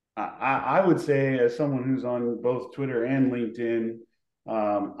I would say, as someone who's on both Twitter and LinkedIn,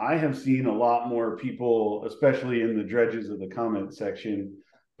 I have seen a lot more people, especially in the dredges of the comment section,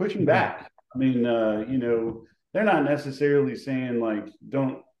 pushing back. I mean, they're not necessarily saying like,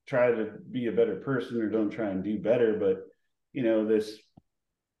 don't try to be a better person or don't try and do better, but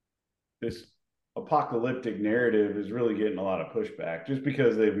this apocalyptic narrative is really getting a lot of pushback, just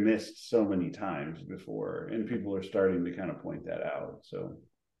because they've missed so many times before, and people are starting to kind of point that out. So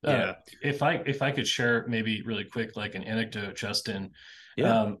Yeah. If I could share maybe really quick, like an anecdote, Justin.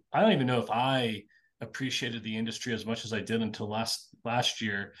 Yeah. I don't even know if I appreciated the industry as much as I did until last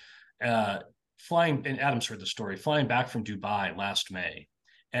year. Flying, and Adam's heard the story, flying back from Dubai last May.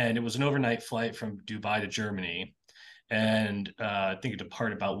 And it was an overnight flight from Dubai to Germany. And I think it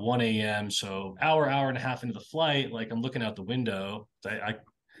departed about 1 a.m. So hour and a half into the flight, like I'm looking out the window. I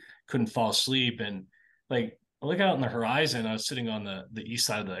couldn't fall asleep. And like I look out on the horizon. I was sitting on the east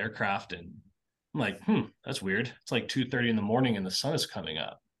side of the aircraft, and I'm like, that's weird. It's like 2:30 in the morning and the sun is coming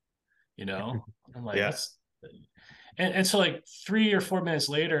up. I'm like, Yeah. that's and so like 3 or 4 minutes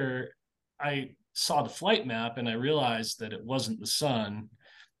later, I saw the flight map and I realized that it wasn't the sun.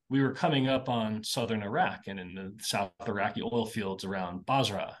 We were coming up on southern Iraq and in the South Iraqi oil fields around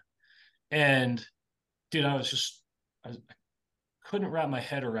Basra. And dude, I couldn't wrap my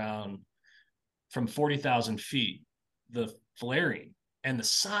head around, from 40,000 feet, the flaring and the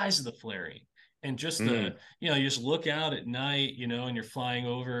size of the flaring, and just you just look out at night, and you're flying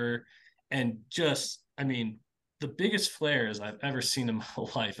over, and just, I mean, the biggest flares I've ever seen in my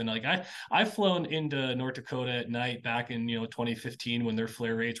life. And like I've flown into North Dakota at night back in 2015, when their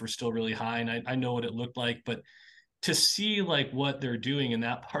flare rates were still really high, and I know what it looked like. But to see like what they're doing in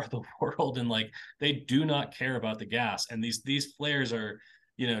that part of the world, and like they do not care about the gas, and these flares are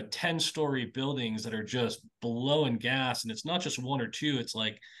 10-story buildings that are just blowing gas, and it's not just one or two, it's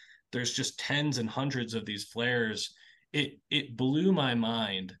like there's just tens and hundreds of these flares. It blew my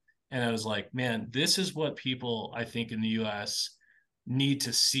mind. And I was like, man, this is what people, I think, in the US need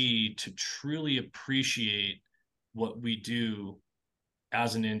to see to truly appreciate what we do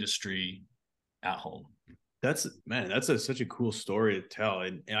as an industry at home. That's such a cool story to tell.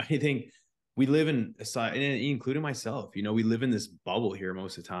 And I think we live in a side, and including myself, we live in this bubble here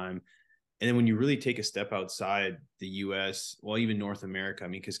most of the time. And then when you really take a step outside the US, well, even North America, I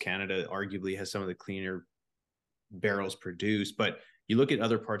mean, because Canada arguably has some of the cleaner barrels produced, but you look at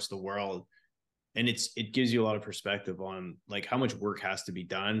other parts of the world, and it gives you a lot of perspective on like how much work has to be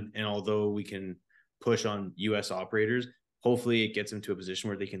done. And although we can push on US operators, hopefully it gets them to a position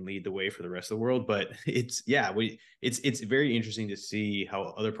where they can lead the way for the rest of the world. But it's very interesting to see how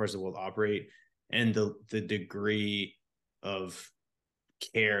other parts of the world operate, and the degree of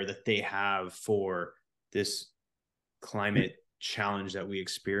care that they have for this climate challenge that we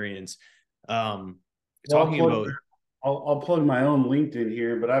experience. Talking about, I'll plug my own LinkedIn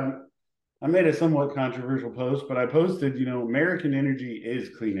here, but I made a somewhat controversial post, but I posted, American energy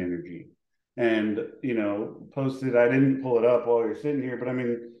is clean energy. and posted. I didn't pull it up while you're sitting here, but I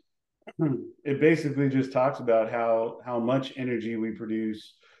mean, it basically just talks about how much energy we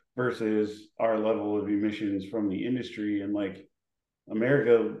produce versus our level of emissions from the industry, and like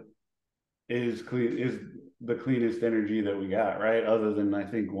America is the cleanest energy that we got, right? Other than I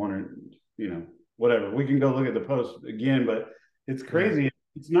think one or whatever. We can go look at the post again, but it's crazy. Yeah.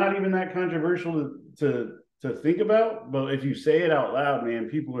 It's not even that controversial to think about, but if you say it out loud, man,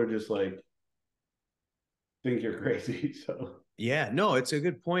 people are just like think you're crazy. So yeah, no, it's a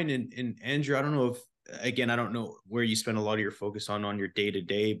good point. And Andrew, I don't know if, again, I don't know where you spend a lot of your focus on your day to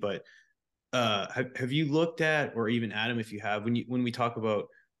day, but have you looked at, or even Adam, if you have, when we talk about,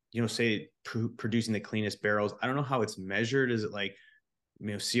 say producing the cleanest barrels, I don't know how it's measured. Is it like,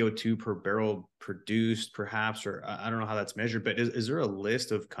 CO2 per barrel produced perhaps, or I don't know how that's measured, but is there a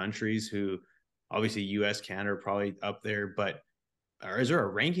list of countries who, obviously US, Canada are probably up there, but or is there a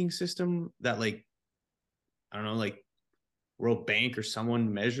ranking system that, like, I don't know, like World Bank or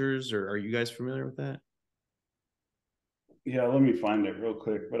someone measures, or are you guys familiar with that? Yeah, let me find it real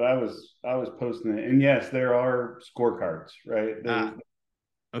quick. But I was posting it, and yes, there are scorecards, right? They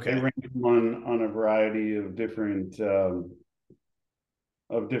Okay. rank on a variety of different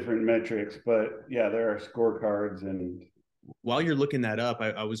metrics, but yeah, there are scorecards. And while you're looking that up,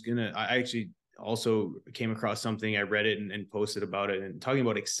 I actually also came across something. I read it and posted about it, and talking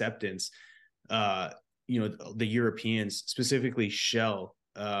about acceptance. The Europeans, specifically Shell,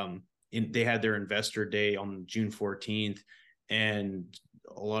 they had their investor day on June 14th, and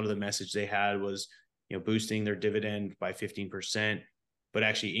a lot of the message they had was, boosting their dividend by 15%, but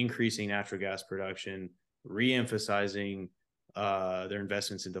actually increasing natural gas production, re-emphasizing their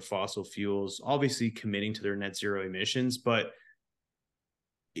investments into fossil fuels, obviously committing to their net zero emissions, but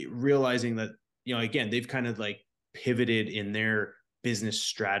realizing that, again, they've kind of like pivoted in their business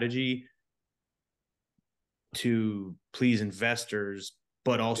strategy to please investors,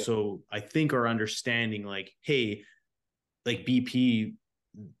 but also I think are understanding, like, hey, like BP,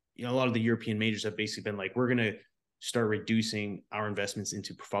 a lot of the European majors have basically been like, we're going to start reducing our investments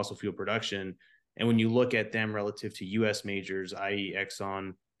into fossil fuel production. And when you look at them relative to US majors, i.e.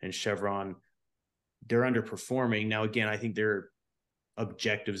 Exxon and Chevron, they're underperforming. Now, again, I think their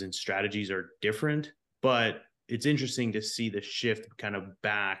objectives and strategies are different, but it's interesting to see the shift kind of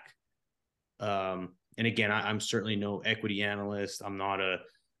back. And again, I'm certainly no equity analyst. I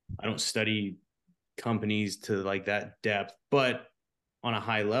don't study companies to like that depth, but on a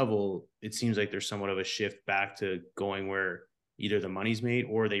high level, it seems like there's somewhat of a shift back to going where either the money's made,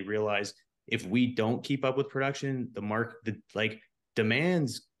 or they realize if we don't keep up with production,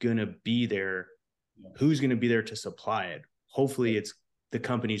 demand's gonna be there. Who's gonna be there to supply it? Hopefully it's the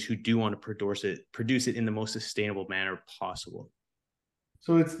companies who do want to produce it in the most sustainable manner possible.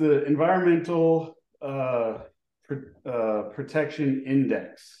 So it's the Environmental Protection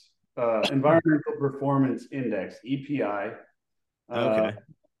Index, Environmental Performance Index, EPI. Okay.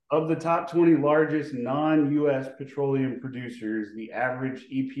 Of the top 20 largest non-U.S. petroleum producers, the average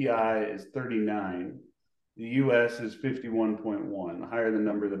EPI is 39. The U.S. is 51.1. The higher the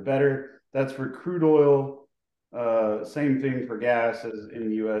number, the better. That's for crude oil. Same thing for gas as in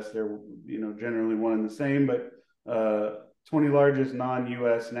the U.S. They're generally one and the same, but 20 largest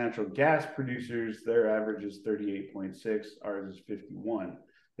non-U.S. natural gas producers, their average is 38.6. Ours is 51.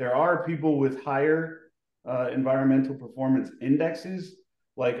 There are people with higher environmental performance indexes,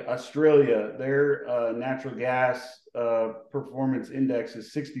 like Australia. Their natural gas performance index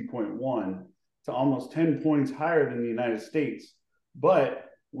is 60.1. It's almost 10 points higher than the United States. But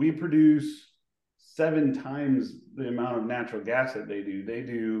we produce 7 times the amount of natural gas that they do. They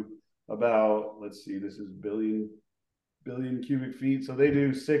do about, let's see, this is billion cubic feet. So they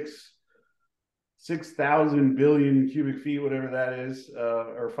do 6,000 billion cubic feet, whatever that is,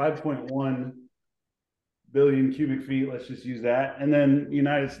 or 5.1 billion cubic feet. Let's just use that. And then the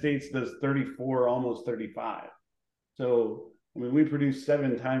United States does 34, almost 35. So, I mean, we produce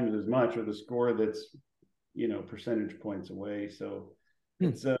 7 times as much with a score that's, percentage points away. So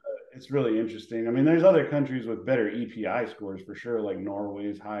it's really interesting. I mean, there's other countries with better EPI scores for sure, like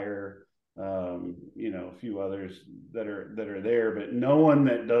Norway's higher, a few others that are there, but no one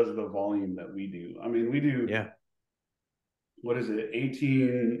that does the volume that we do. I mean, we do, what is it,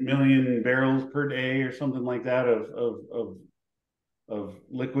 18 million barrels per day or something like that of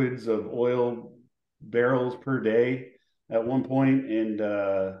liquids, of oil barrels per day at one point. And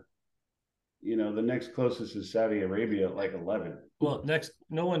the next closest is Saudi Arabia at like 11. Well,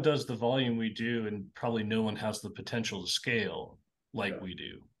 no one does the volume we do, and probably no one has the potential to scale like we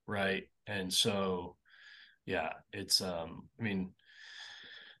do, right? And so, yeah, it's I mean,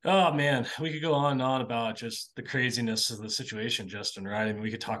 Oh man, we could go on and on about just the craziness of the situation, Justin, right? I mean,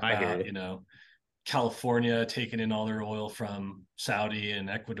 we could talk I hear about, you. California taking in all their oil from Saudi and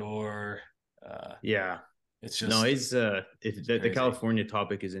Ecuador. Uh, Yeah. it's No, just if it's the crazy. California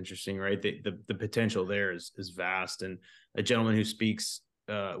topic is interesting, right? The potential there is vast, and a gentleman who speaks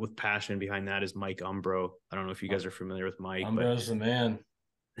with passion behind that is Mike Umbro. I don't know if you guys are familiar with Mike, but Umbro's the man.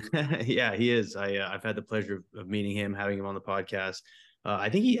 yeah, he is. I've had the pleasure of meeting him, having him on the podcast. I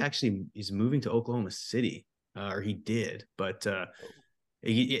think he actually is moving to Oklahoma City, or he did. But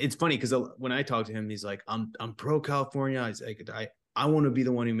it's funny because when I talk to him, he's like, I'm pro California. He's like, I want to be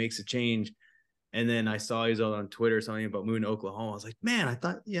the one who makes a change. And then I saw he was on Twitter something about moving to Oklahoma. I was like, man, I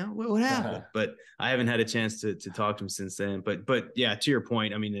thought, yeah, what happened? But I haven't had a chance to talk to him since then. But yeah, to your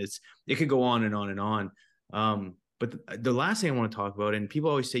point, I mean, it could go on and on and on. But the last thing I want to talk about, and people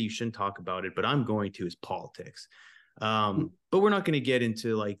always say you shouldn't talk about it, but I'm going to, is politics. But we're not going to get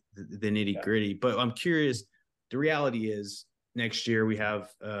into like the nitty gritty. But I'm curious. The reality is, next year we have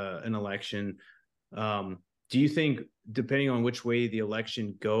an election. Do you think, depending on which way the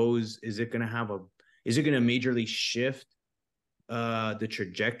election goes, is it going to majorly shift the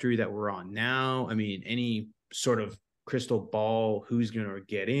trajectory that we're on now? I mean, any sort of crystal ball, who's going to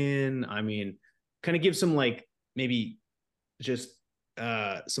get in? I mean, kind of give some like maybe just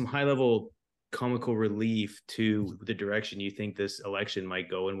some high level comical relief to the direction you think this election might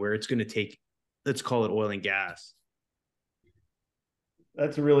go and where it's going to take, let's call it oil and gas.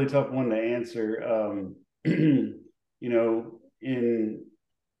 That's a really tough one to answer. In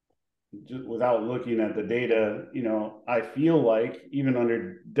just without looking at the data, I feel like even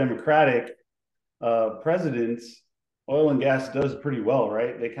under Democratic presidents, oil and gas does pretty well,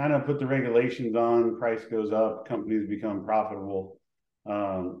 right? They kind of put the regulations on, price goes up, companies become profitable.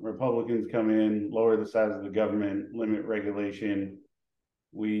 Republicans come in, lower the size of the government, limit regulation.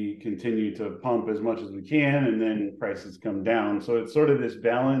 We continue to pump as much as we can, and then prices come down. So it's sort of this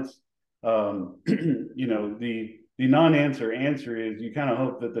balance. The non-answer answer is you kind of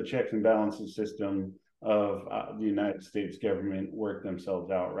hope that the checks and balances system of the United States government work themselves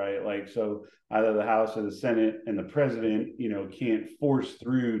out, right? Like, so either the House or the Senate and the president, can't force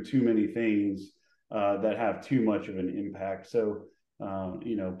through too many things that have too much of an impact. So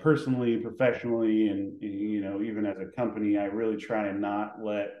personally, professionally, and even as a company, I really try and not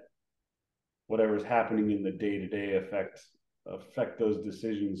let whatever's happening in the day to day affect those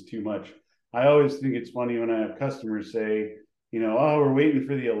decisions too much. I always think it's funny when I have customers say, oh, we're waiting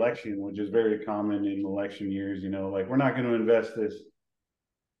for the election, which is very common in election years. Like, we're not going to invest this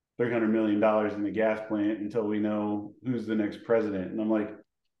 $300 million in a gas plant until we know who's the next president. And I'm like,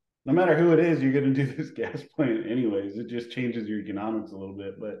 no matter who it is, you're going to do this gas plant anyways. It just changes your economics a little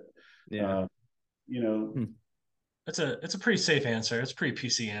bit, but Yeah. you know, It's a pretty safe answer. It's a pretty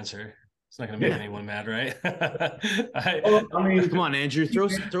PC answer. It's not going to make Yeah. anyone mad, right? well, I mean, Come on, Andrew, throw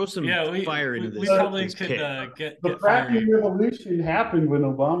some yeah, fire into we this probably this could pit. the get fiery. fracking revolution happened when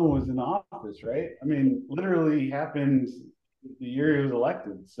Obama was in office, right? I mean, literally happened the year he was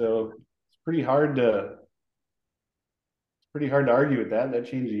elected. So it's pretty hard to argue with that. That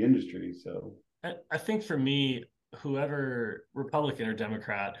changed the industry. So I think for me, whoever Republican or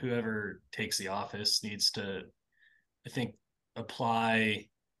Democrat, whoever takes the office needs to, I think, apply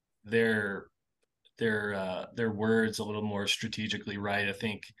their their words a little more strategically, right? I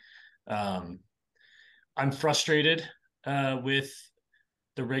think um, I'm frustrated with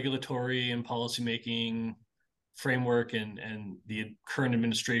the regulatory and policymaking framework and the current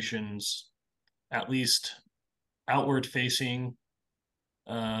administration's at least outward facing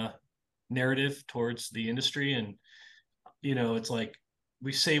uh, narrative towards the industry. And it's like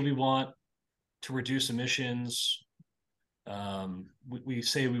we say we want to reduce emissions. We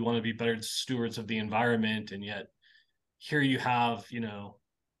say we want to be better stewards of the environment, and yet here you have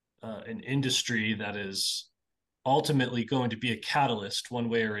an industry that is ultimately going to be a catalyst one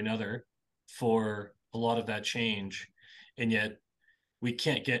way or another for a lot of that change, and yet we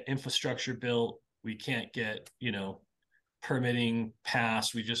can't get infrastructure built. We can't get permitting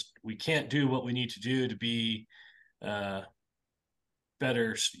passed. We can't do what we need to do to be uh,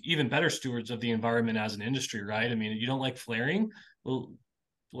 even better stewards of the environment as an industry, right? I mean, you don't like flaring? Well,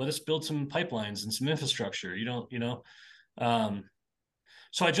 let us build some pipelines and some infrastructure. You don't, um,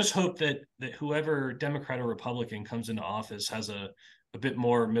 so I just hope that whoever Democrat or Republican comes into office has a bit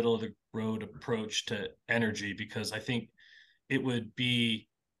more middle of the road approach to energy, because I think it would be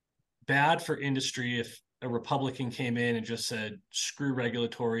bad for industry if a Republican came in and just said, screw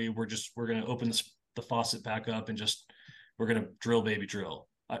regulatory, we're going to open the faucet back up and just we're going to drill baby drill,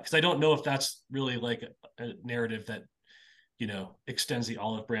 because I don't know if that's really like a narrative that extends the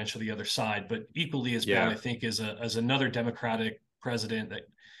olive branch to the other side. But equally as bad, Yeah. I think, is another Democratic president that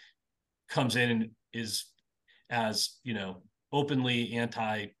comes in and is as, openly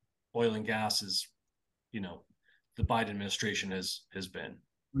anti oil and gas as, the Biden administration has been.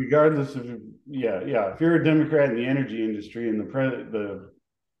 Regardless of, if you're a Democrat in the energy industry and the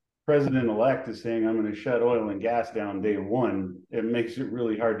president-elect is saying, I'm going to shut oil and gas down day one, it makes it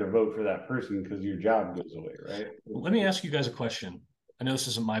really hard to vote for that person because your job goes away, right? Well, let me ask you guys a question. I know this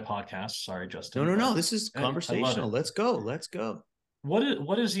isn't my podcast. Sorry, Justin. No. This is conversational. Let's go.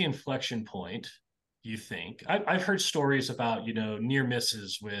 What is the inflection point, you think? I've heard stories about, near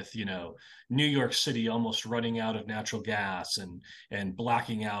misses with, New York City almost running out of natural gas and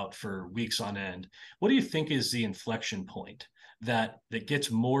blacking out for weeks on end. What do you think is the inflection point that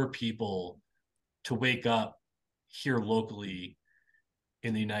gets more people to wake up here locally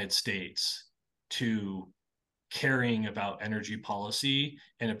in the United States to caring about energy policy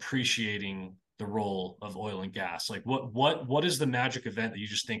and appreciating the role of oil and gas? Like what is the magic event that you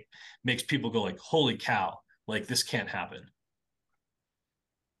just think makes people go like, holy cow, like this can't happen?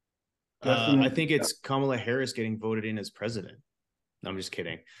 I think it's Kamala Harris getting voted in as president. No, I'm just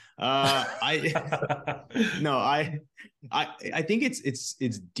kidding. I think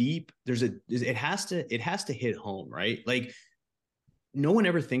it's deep. It has to hit home, right? Like no one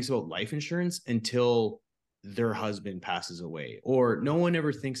ever thinks about life insurance until their husband passes away, or no one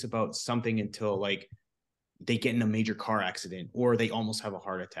ever thinks about something until like they get in a major car accident or they almost have a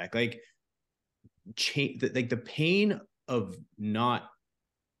heart attack. Like the pain of not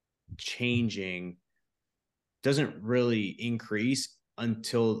changing doesn't really increase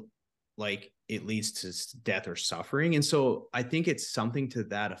until like it leads to death or suffering. And so I think it's something to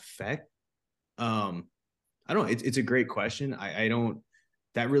that effect. I don't know. It's a great question. I don't,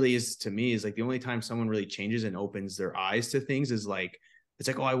 that really is, to me, is like the only time someone really changes and opens their eyes to things is like, it's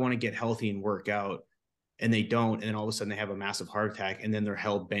like, oh, I want to get healthy and work out, and they don't. And then all of a sudden they have a massive heart attack and then they're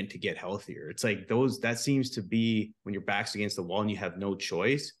hell bent to get healthier. It's like that seems to be when your back's against the wall and you have no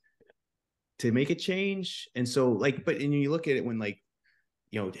choice to make a change. And so like, but and you look at it when like,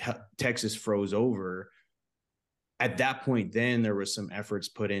 Texas froze over at that point, then there was some efforts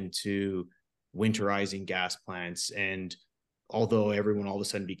put into winterizing gas plants. And although everyone all of a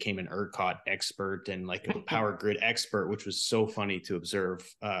sudden became an ERCOT expert and like a power grid expert, which was so funny to observe,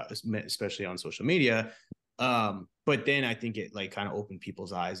 especially on social media. But then I think it like kind of opened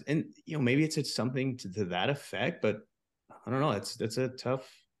people's eyes, and maybe it's something to that effect, but I don't know. That's a tough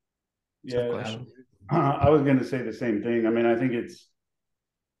question. I was going to say the same thing. I mean, I think it's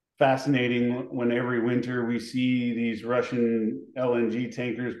fascinating when every winter we see these Russian LNG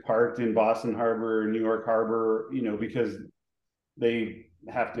tankers parked in Boston Harbor, New York Harbor, because they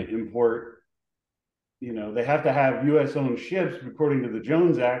have to import, they have to have U.S. owned ships according to the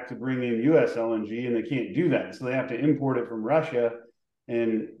Jones Act to bring in U.S. LNG, and they can't do that. So they have to import it from Russia.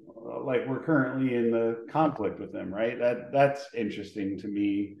 And like we're currently in the conflict with them, right? That's interesting to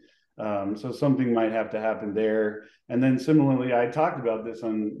me. So something might have to happen there. And then similarly, I talked about this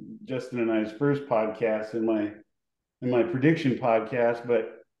on Justin and I's first podcast in my prediction podcast,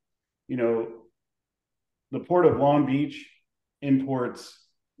 but the port of Long Beach imports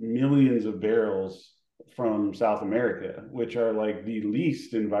millions of barrels from South America, which are like the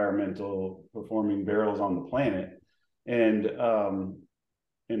least environmental performing barrels on the planet. And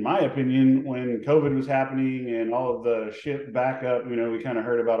in my opinion, when COVID was happening and all of the ship backup, we kind of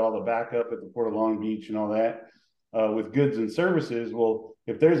heard about all the backup at the Port of Long Beach and all that with goods and services. Well,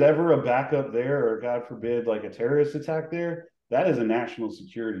 if there's ever a backup there, or God forbid, like a terrorist attack there, that is a national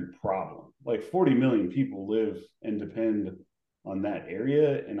security problem. Like 40 million people live and depend on that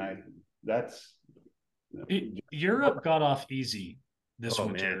area. And Europe got off easy this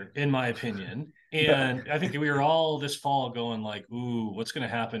winter, in my opinion. And I think we were all this fall going like, ooh, what's going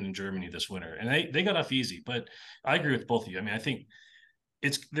to happen in Germany this winter? And they got off easy, but I agree with both of you. I mean, I think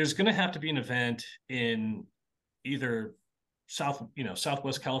there's going to have to be an event in either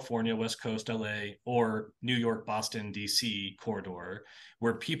Southwest California, West Coast, LA, or New York, Boston, DC corridor,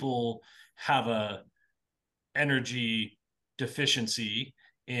 where people have a energy deficiency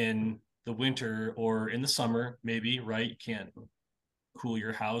in the winter or in the summer, maybe, right? You can't cool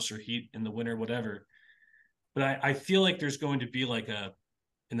your house or heat in the winter, whatever. But I feel like there's going to be like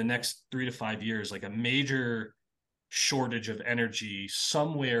in the next 3 to 5 years, like a major shortage of energy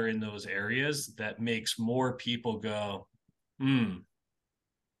somewhere in those areas that makes more people go,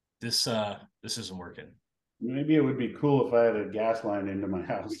 this isn't working. Maybe it would be cool if I had a gas line into my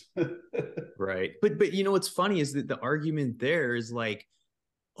house. Right. But what's funny is that the argument there is like,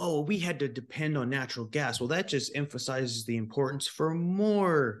 oh, we had to depend on natural gas. Well, that just emphasizes the importance for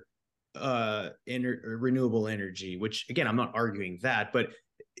more renewable energy, which again, I'm not arguing that, but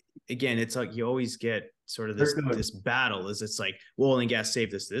again, it's like you always get sort of this battle is it's like, well, oil and gas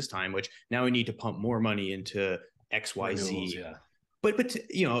saved us this time, which now we need to pump more money into XYZ. Yeah. But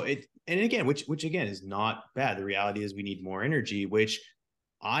you know, it, and again, which again is not bad. The reality is we need more energy, which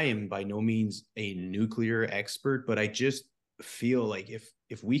I am by no means a nuclear expert, but I just feel like if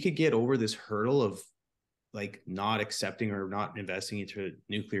we could get over this hurdle of like not accepting or not investing into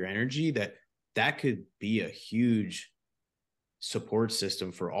nuclear energy, that could be a huge support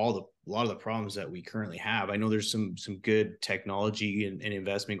system for a lot of the problems that we currently have. I know there's some good technology and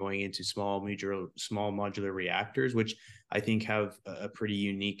investment going into small modular reactors, which I think have a pretty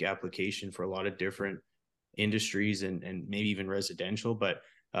unique application for a lot of different industries and maybe even residential. But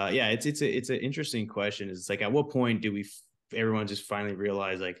yeah, it's an interesting question. It's like, at what point do everyone just finally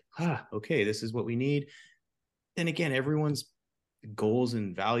realize like, okay, this is what we need? And again, everyone's goals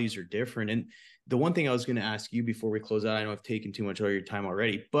and values are different. And the one thing I was going to ask you before we close out, I know I've taken too much of your time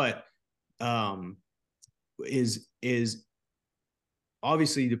already, but is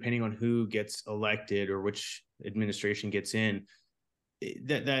obviously depending on who gets elected or which administration gets in,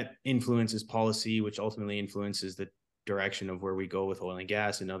 that influences policy, which ultimately influences the direction of where we go with oil and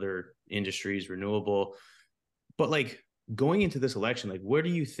gas and other industries, renewable. But like going into this election, like what do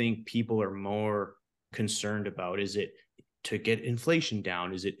you think people are more concerned about? Is it to get inflation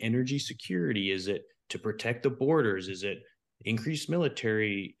down? Is it energy security? Is it to protect the borders? Is it increased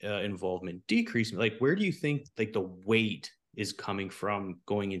military involvement, decrease? Like, where do you think like the weight is coming from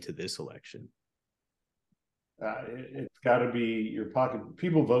going into this election? It's got to be your pocket.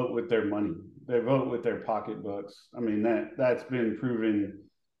 People vote with their money. They vote with their pocketbooks. I mean, that's been proven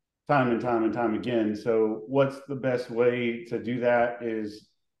time and time and time again. So what's the best way to do that is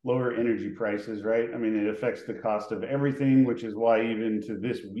lower energy prices, right? I mean, it affects the cost of everything, which is why even to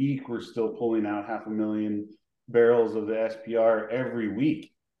this week, we're still pulling out 500,000 barrels of the SPR every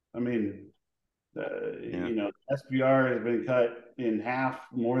week. I mean, you know, SPR has been cut in half,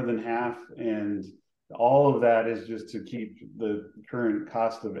 more than half, and all of that is just to keep the current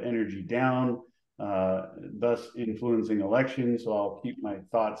cost of energy down, thus influencing elections. So I'll keep my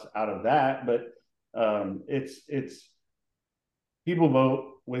thoughts out of that. But it's people vote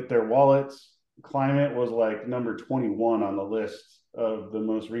with their wallets. Climate was like number 21 on the list of the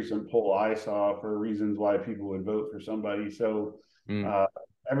most recent poll I saw for reasons why people would vote for somebody. So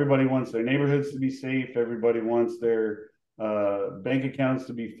everybody wants their neighborhoods to be safe. Everybody wants their bank accounts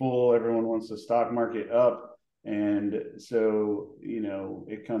to be full. Everyone wants the stock market up. And so, you know,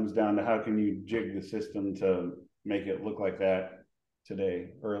 it comes down to how can you jig the system to make it look like that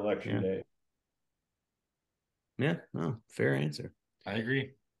today or election day. Yeah, no, fair answer. I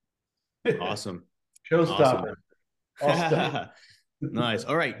agree. Awesome. Showstopper. Awesome. Nice.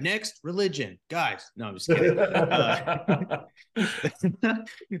 All right. Next, religion. Guys. No, I'm just kidding.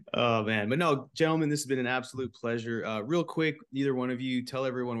 Oh, man. But no, gentlemen, this has been an absolute pleasure. Real quick, either one of you, tell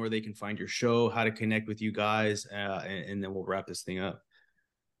everyone where they can find your show, how to connect with you guys, and then we'll wrap this thing up.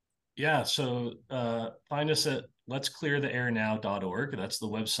 Yeah. So find us at letscleartheairnow.org. That's the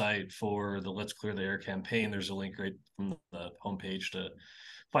website for the Let's Clear the Air campaign. There's a link right from the homepage to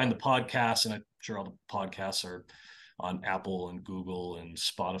find the podcast. And I'm sure all the podcasts are on Apple and Google and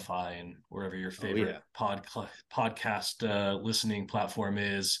Spotify and wherever your favorite podcast listening platform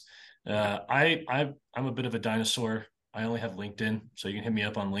is. I'm a bit of a dinosaur. I only have LinkedIn, so you can hit me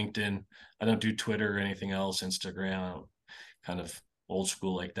up on LinkedIn. I don't do Twitter or anything else, Instagram, kind of old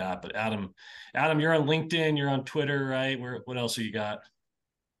school like that. But Adam, you're on LinkedIn, you're on Twitter, right? What else have you got?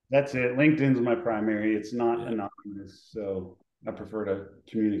 That's it. LinkedIn's my primary. It's not anonymous, so I prefer to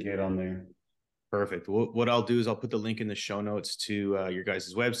communicate on there. Perfect. What I'll do is I'll put the link in the show notes to your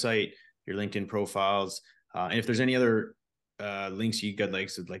guys' website, your LinkedIn profiles. And if there's any other links you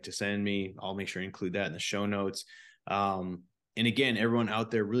guys would like to send me, I'll make sure to include that in the show notes. And again, everyone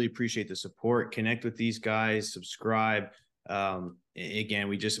out there, really appreciate the support. Connect with these guys, subscribe. Again,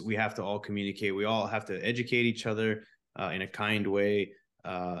 we have to all communicate. We all have to educate each other in a kind way,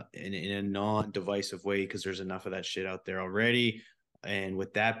 in a non-divisive way, because there's enough of that shit out there already. And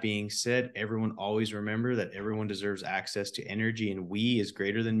with that being said, everyone always remember that everyone deserves access to energy, and we is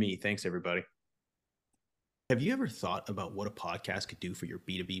greater than me. Thanks, everybody. Have you ever thought about what a podcast could do for your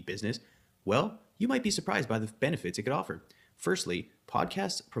B2B business? Well, you might be surprised by the benefits it could offer. Firstly,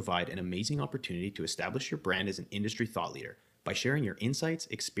 podcasts provide an amazing opportunity to establish your brand as an industry thought leader. By sharing your insights,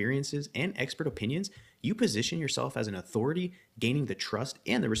 experiences, and expert opinions, you position yourself as an authority, gaining the trust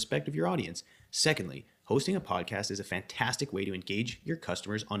and the respect of your audience. Secondly, hosting a podcast is a fantastic way to engage your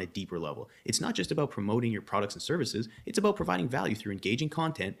customers on a deeper level. It's not just about promoting your products and services, it's about providing value through engaging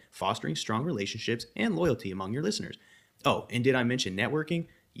content, fostering strong relationships, and loyalty among your listeners. Oh, and did I mention networking?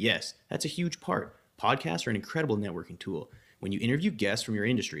 Yes, that's a huge part. Podcasts are an incredible networking tool. When you interview guests from your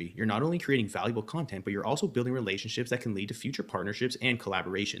industry, you're not only creating valuable content, but you're also building relationships that can lead to future partnerships and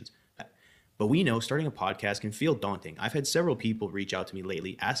collaborations. But we know starting a podcast can feel daunting. I've had several people reach out to me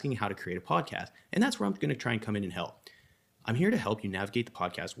lately asking how to create a podcast, and that's where I'm going to try and come in and help. I'm here to help you navigate the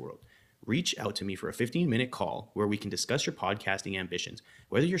podcast world. Reach out to me for a 15-minute call where we can discuss your podcasting ambitions.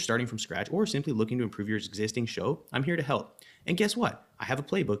 Whether you're starting from scratch or simply looking to improve your existing show, I'm here to help. And guess what? I have a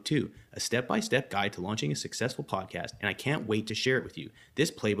playbook too, a step-by-step guide to launching a successful podcast, and I can't wait to share it with you. This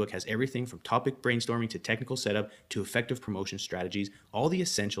playbook has everything from topic brainstorming to technical setup to effective promotion strategies, all the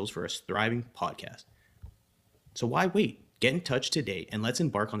essentials for a thriving podcast. So why wait? Get in touch today and let's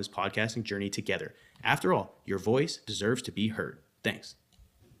embark on this podcasting journey together. After all, your voice deserves to be heard. Thanks.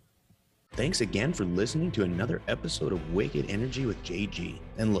 Thanks again for listening to another episode of Wicked Energy with JG.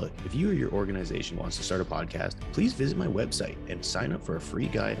 And look, if you or your organization wants to start a podcast, please visit my website and sign up for a free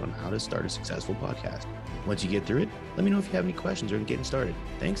guide on how to start a successful podcast. Once you get through it, let me know if you have any questions or getting started.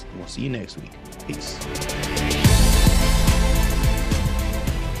 Thanks, and we'll see you next week. Peace.